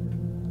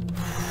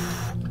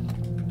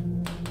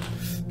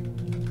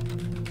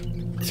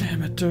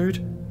 Damn it, dude.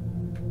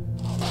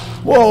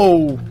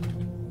 Whoa!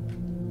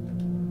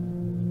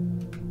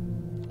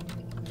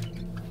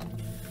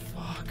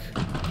 Fuck.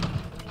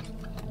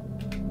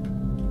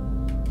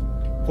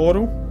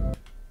 Portal?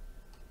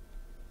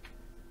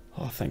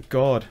 Oh, thank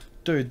God.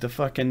 Dude, the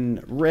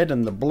fucking red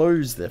and the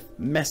blues, they're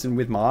messing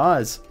with my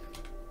eyes.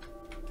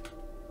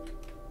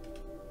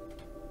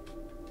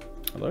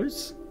 Are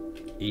those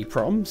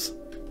EPROMs?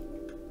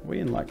 Are we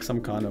in like some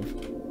kind of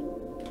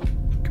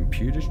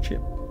computer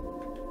chip?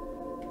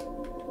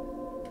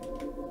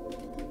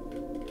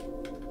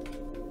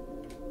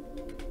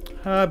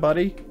 Hi,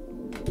 buddy.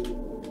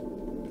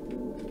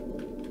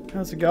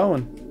 How's it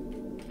going?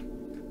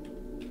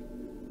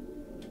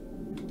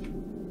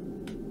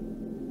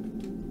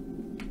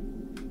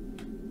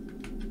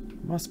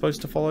 Am I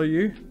supposed to follow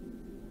you?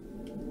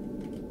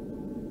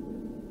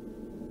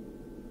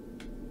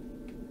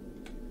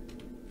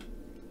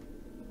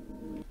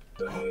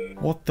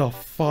 What the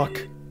fuck?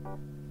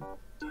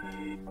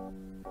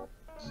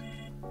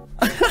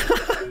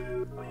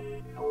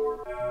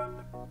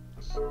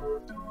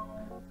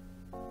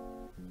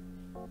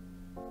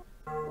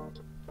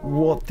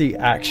 What the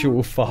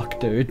actual fuck,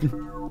 dude?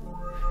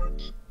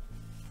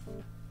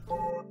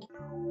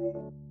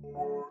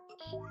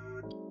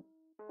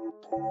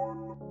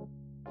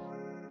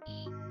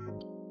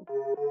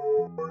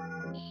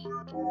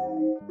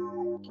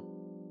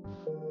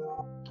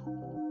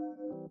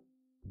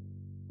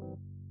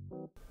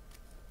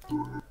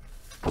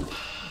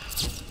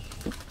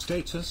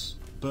 Status,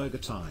 burger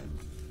time.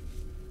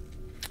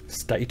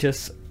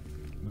 Status,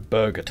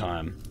 burger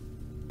time.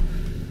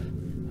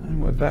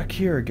 And we're back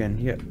here again.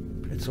 Yep,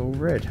 it's all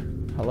red.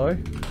 Hello?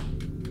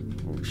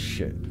 Oh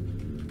shit.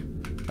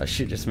 That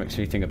shit just makes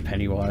me think of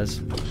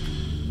Pennywise.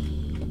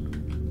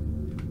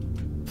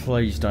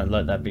 Please don't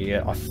let that be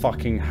it. I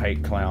fucking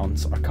hate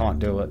clowns. I can't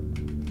do it.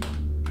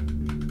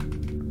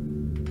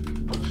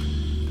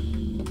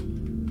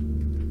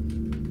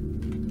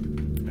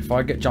 If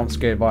I get jump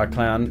scared by a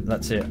clown,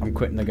 that's it. I'm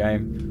quitting the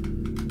game.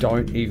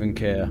 Don't even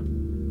care.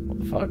 What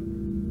the fuck?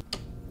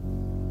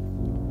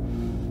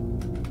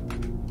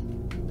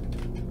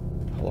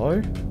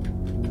 Hello?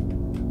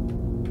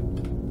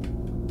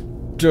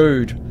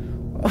 Dude.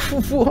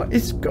 What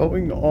is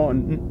going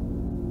on?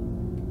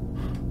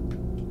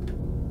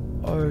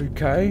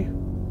 Okay.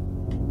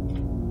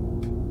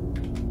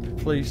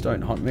 Please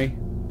don't hunt me.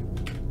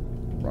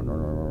 Run, run,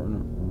 run, run.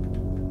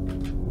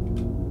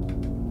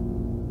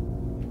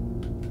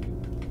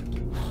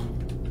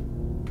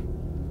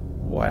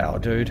 Wow,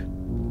 dude.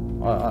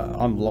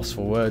 I'm lost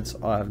for words.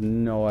 I have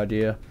no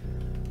idea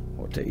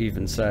what to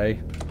even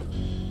say.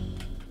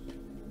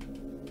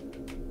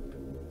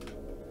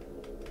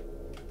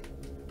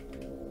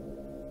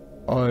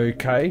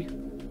 Okay.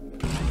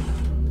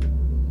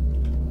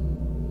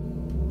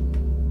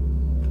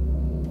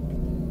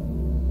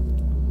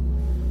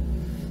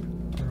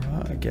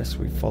 Alright, I guess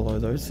we follow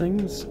those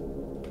things.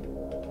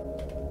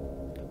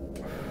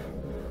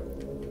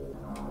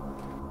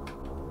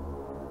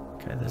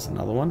 Okay, there's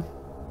another one.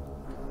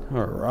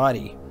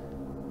 Alrighty.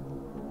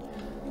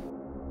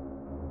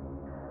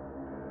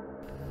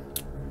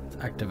 Let's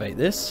activate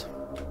this.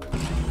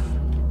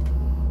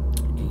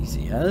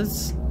 Easy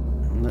as.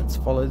 And let's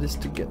follow this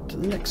to get to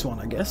the next one,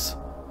 I guess.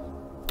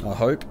 I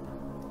hope.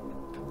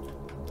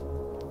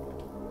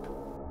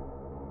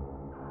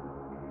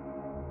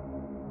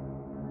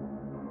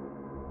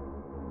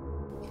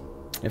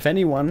 If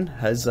anyone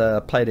has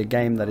played a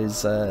game that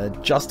is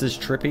just as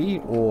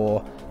trippy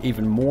or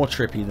even more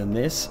trippy than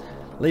this,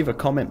 leave a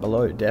comment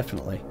below,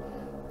 definitely.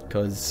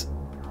 Because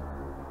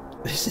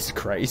this is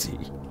crazy.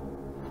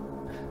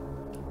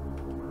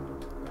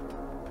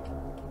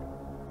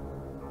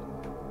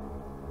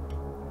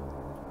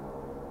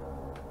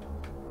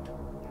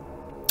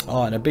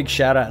 Oh, and a big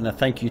shout out and a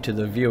thank you to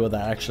the viewer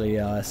that actually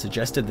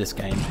suggested this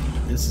game.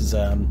 This is,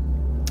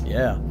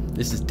 yeah,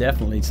 this is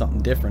definitely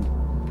something different.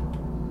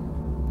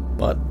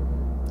 But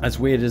as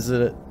weird as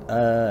it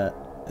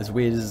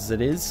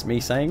is, me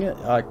saying it,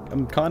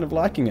 I'm kind of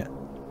liking it.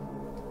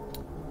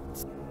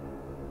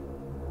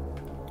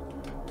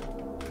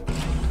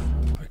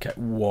 Okay,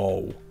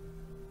 whoa.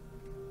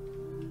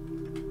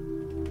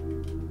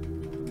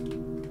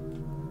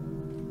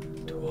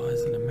 Two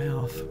eyes and a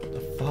mouth. What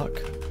the fuck?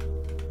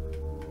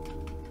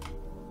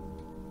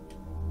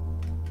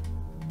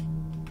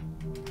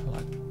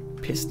 Like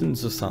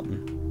pistons or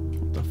something.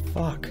 What the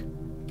fuck?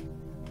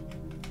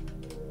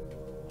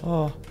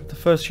 Oh, the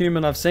first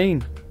human I've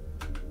seen.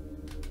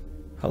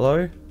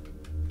 Hello?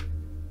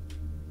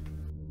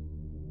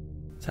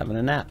 It's having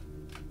a nap.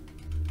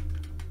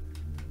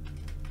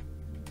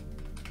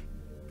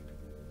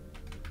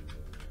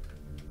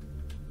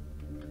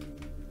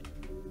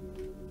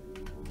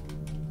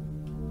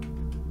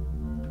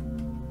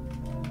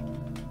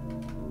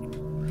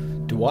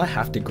 Do I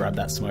have to grab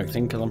that smoke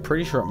thing? Because I'm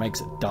pretty sure it makes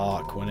it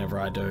dark whenever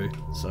I do.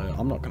 So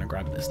I'm not going to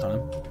grab it this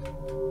time.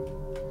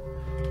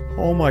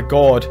 Oh my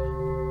god.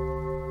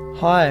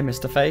 Hi,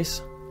 Mr.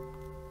 Face.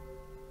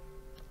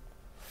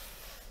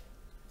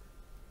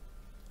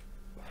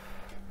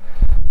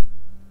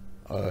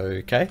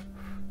 Okay.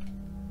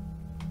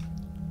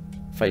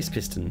 Face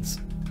pistons.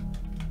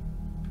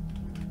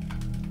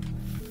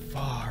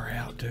 Far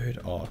out, dude.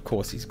 Oh, of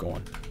course he's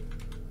gone.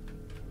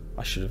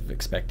 I should have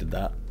expected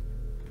that.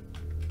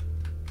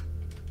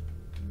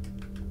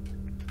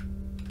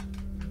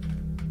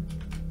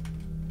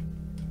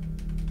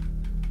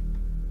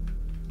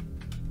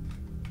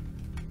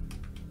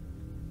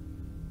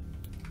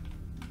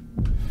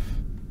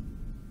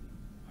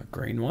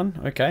 Green one,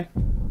 okay.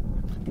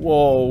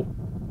 Whoa.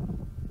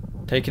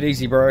 Take it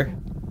easy, bro.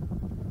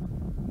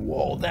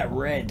 Whoa, that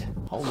red.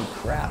 Holy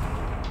crap.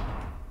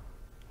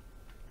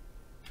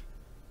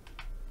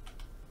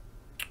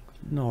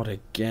 Not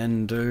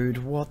again,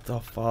 dude. What the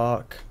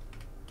fuck?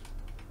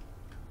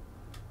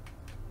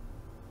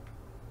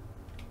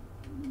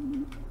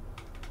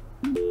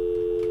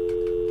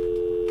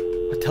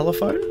 A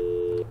telephone?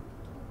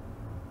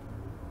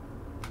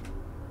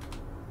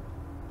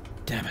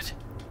 Damn it.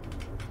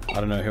 I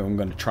don't know who I'm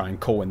going to try and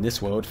call in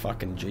this world.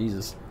 Fucking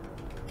Jesus.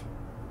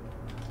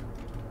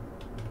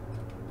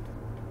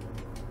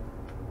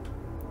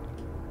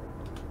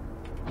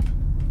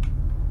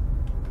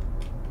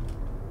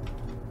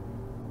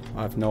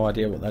 I have no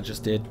idea what that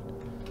just did.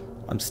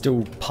 I'm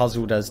still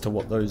puzzled as to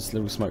what those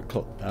little smoke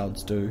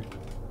clouds do.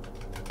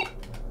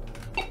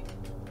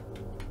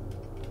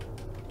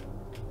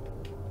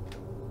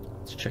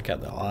 Let's check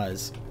out the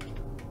eyes.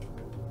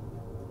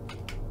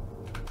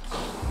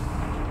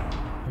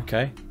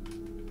 Okay.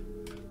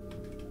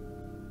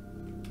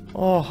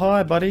 Oh,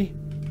 hi, buddy.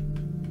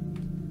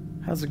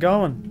 How's it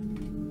going?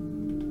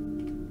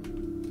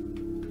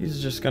 You're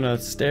just gonna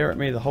stare at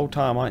me the whole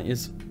time, aren't you?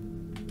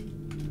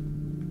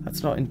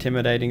 That's not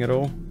intimidating at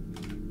all.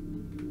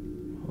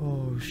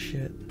 Oh,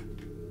 shit.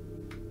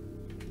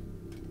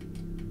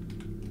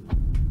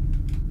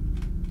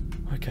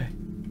 Okay.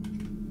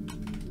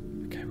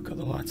 Okay, we've got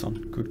the lights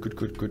on. Good, good,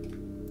 good, good.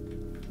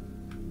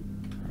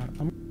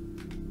 Alright,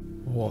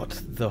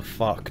 what the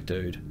fuck,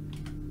 dude?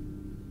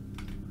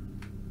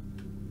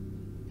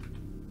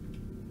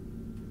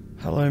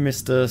 Hello,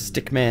 Mr.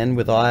 Stickman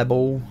with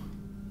eyeball.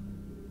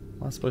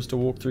 Am I supposed to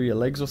walk through your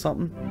legs or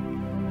something?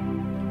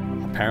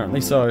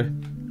 Apparently so.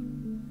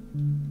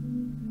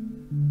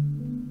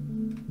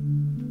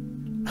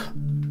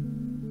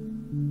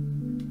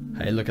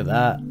 Hey, look at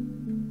that.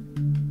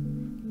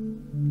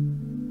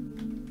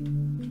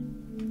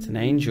 It's an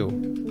angel.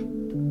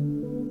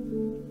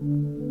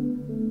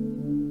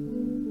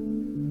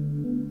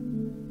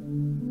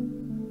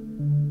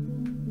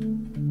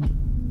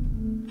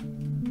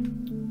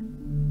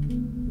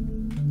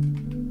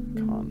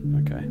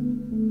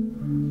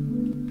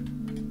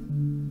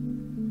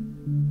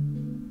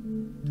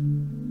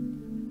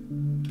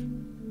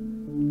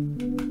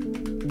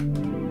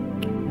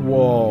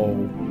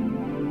 Whoa.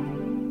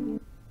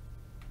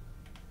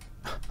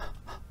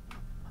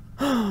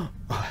 I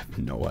have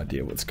no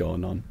idea what's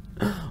going on.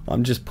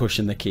 I'm just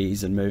pushing the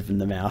keys and moving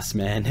the mouse,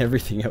 man.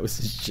 Everything else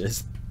is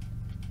just...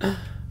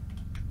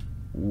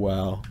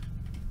 Wow.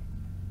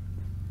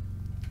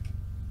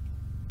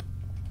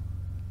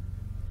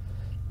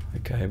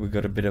 Okay, we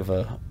got a bit of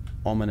a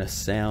ominous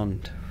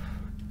sound.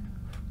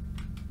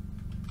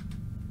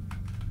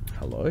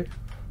 Hello?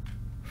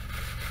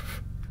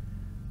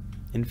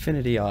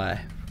 Infinity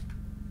Eye.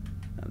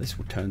 Now this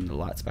will turn the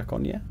lights back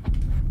on, yeah?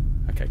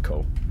 Okay,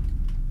 cool.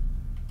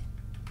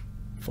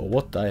 For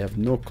what, I have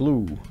no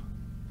clue.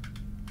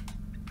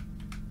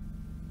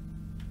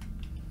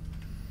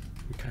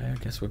 Okay, I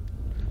guess we're...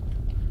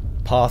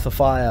 Path of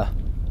Fire.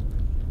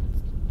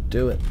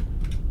 Do it.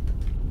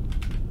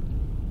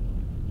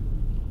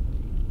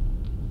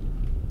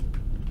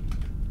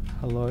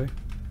 Hello?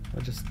 I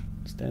just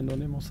stand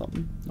on him or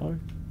something? No?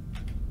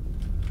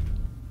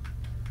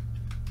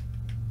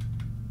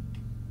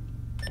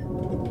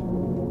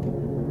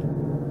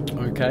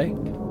 Okay.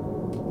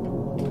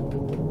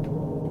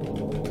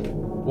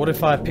 What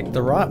if I picked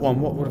the right one?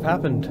 What would have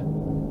happened?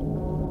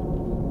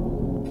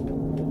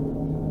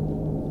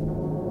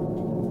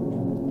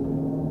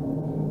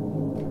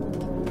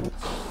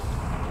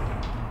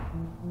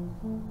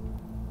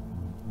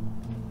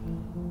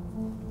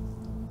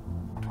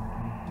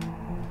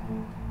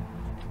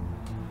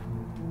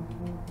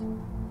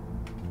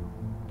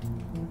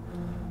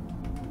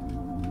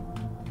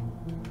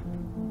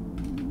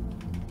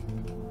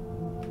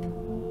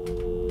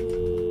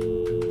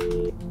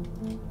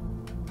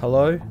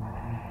 Hello?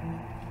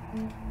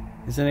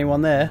 Is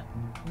anyone there?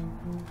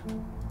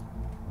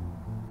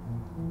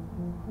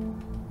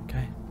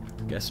 Okay,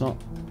 guess not.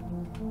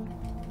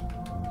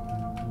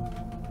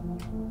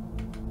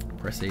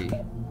 Press E.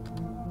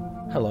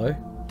 Hello.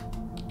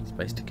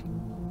 Space to...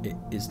 It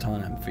is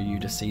time for you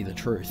to see the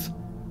truth.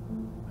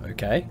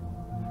 Okay.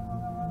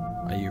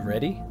 Are you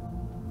ready?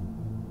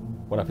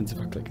 What happens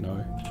if I click no?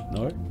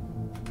 No?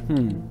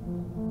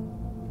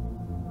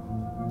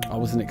 I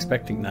wasn't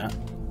expecting that.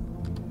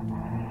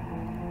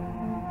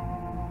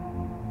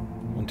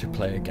 Want to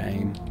play a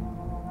game?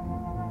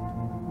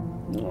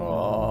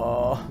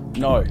 Oh,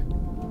 no.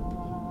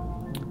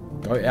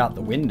 Go out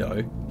the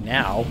window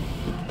now.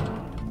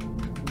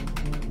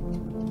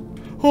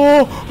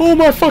 Oh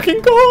my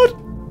fucking god!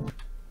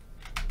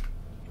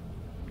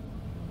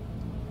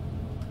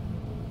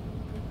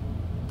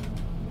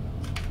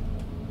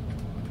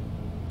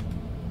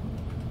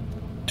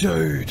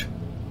 Dude.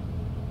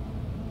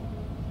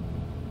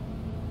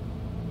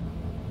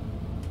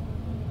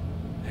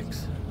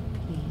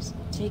 Please,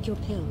 take your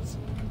pills.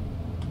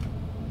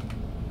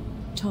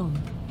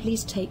 Tom,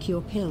 please take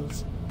your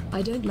pills.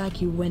 I don't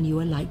like you when you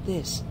are like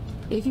this.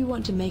 If you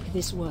want to make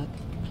this work,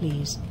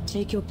 please,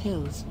 take your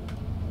pills.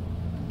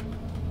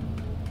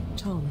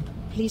 Tom,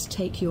 please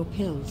take your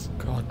pills.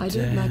 God I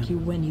damn. don't like you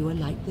when you are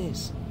like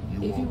this.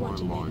 You If are you my want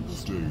to make life,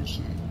 this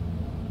Daisy.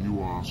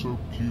 You are so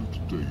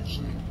cute,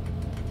 Daisy.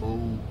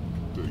 Oh,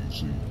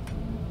 Daisy.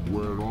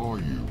 Where are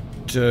you?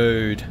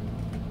 Dude.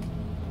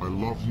 I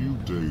love you,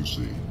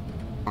 Daisy.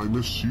 I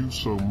miss you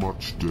so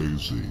much,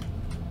 Daisy.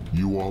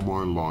 You are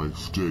my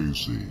life,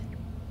 Daisy.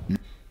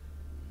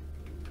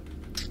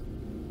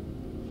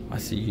 I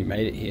see you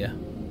made it here.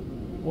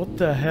 What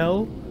the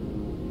hell?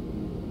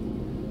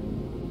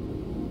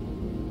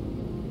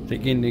 The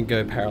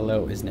Indigo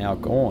Parallel is now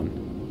gone.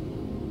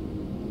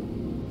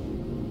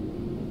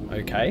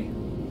 Okay.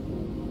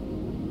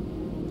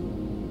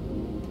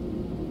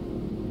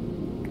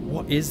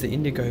 What is the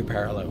Indigo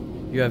Parallel?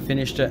 You have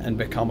finished it and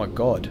become a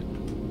god.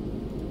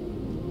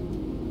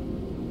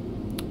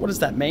 What does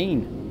that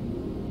mean?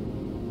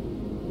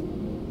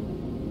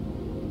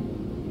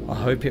 I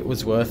hope it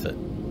was worth it.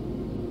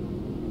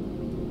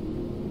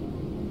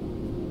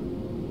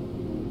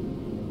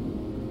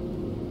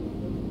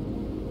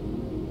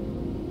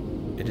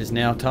 It is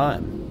now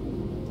time.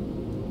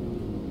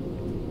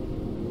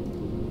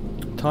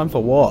 Time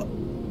for what?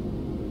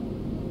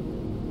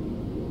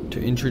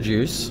 To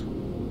introduce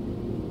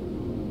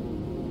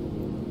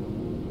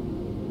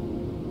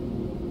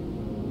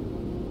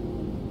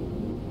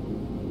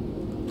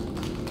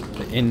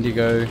the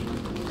Indigo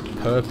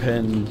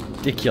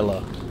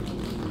Perpendicular.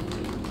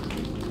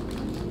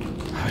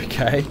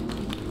 Okay.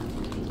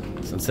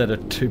 So instead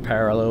of two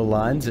parallel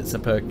lines, it's a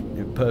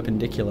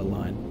perpendicular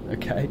line.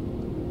 Okay.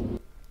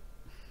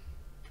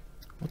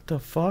 What the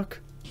fuck?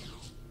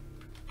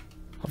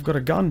 I've got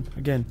a gun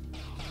again.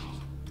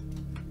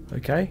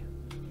 Okay.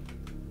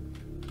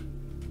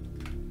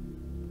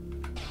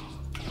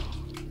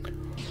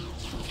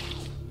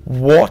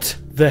 What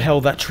the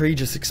hell? That tree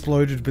just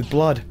exploded with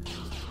blood.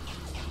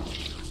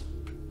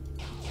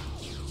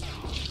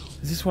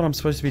 Is this what I'm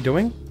supposed to be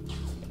doing?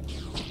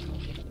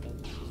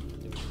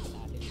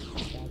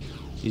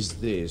 Is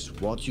this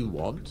what you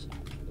want?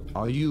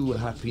 Are you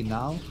happy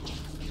now?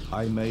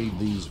 I made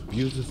these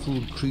beautiful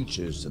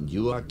creatures and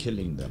you are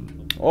killing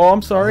them. Oh,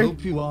 I'm sorry. I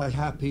hope you are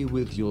happy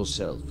with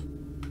yourself.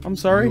 I'm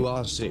sorry. You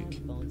are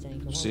sick.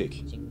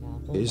 Sick.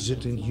 Is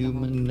it in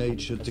human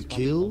nature to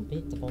kill?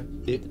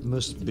 It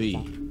must be.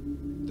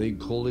 They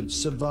call it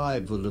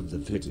survival of the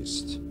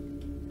fittest.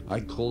 I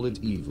call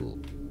it evil.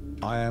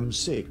 I am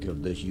sick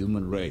of the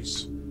human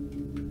race.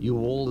 You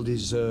all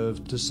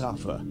deserve to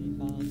suffer.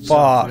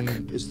 Fuck.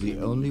 Suffering is the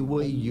only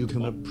way you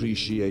can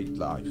appreciate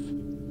life.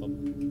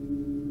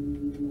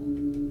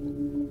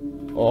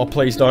 Oh,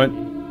 please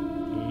don't.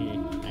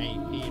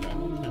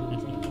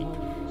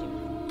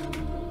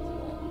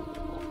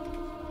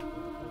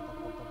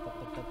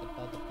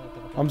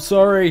 I'm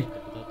sorry.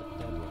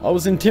 I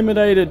was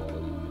intimidated.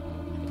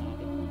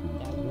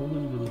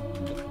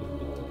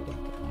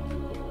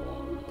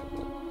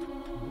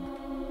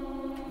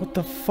 What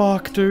the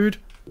fuck, dude?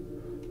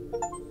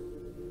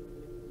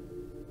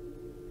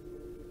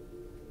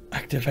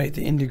 Activate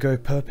the indigo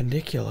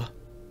perpendicular.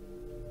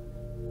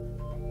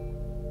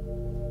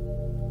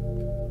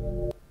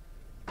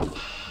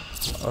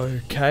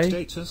 Okay.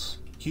 Status: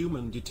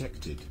 human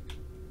detected.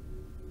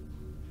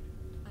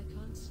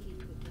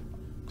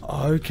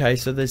 Okay,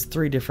 so there's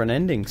 3 different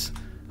endings.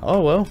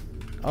 Oh well.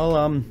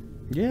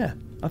 Yeah.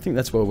 I think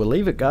that's where we'll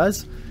leave it,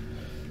 guys.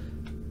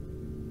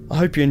 I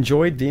hope you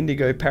enjoyed the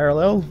Indigo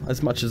Parallel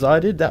as much as I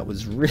did. That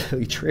was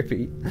really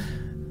trippy.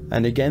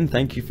 And again,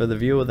 thank you for the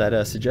viewer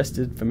that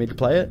suggested for me to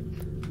play it.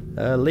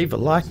 Leave a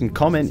like and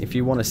comment if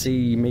you want to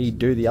see me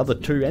do the other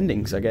 2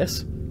 endings, I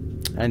guess.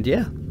 And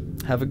yeah,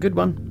 have a good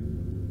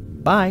one.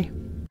 Bye.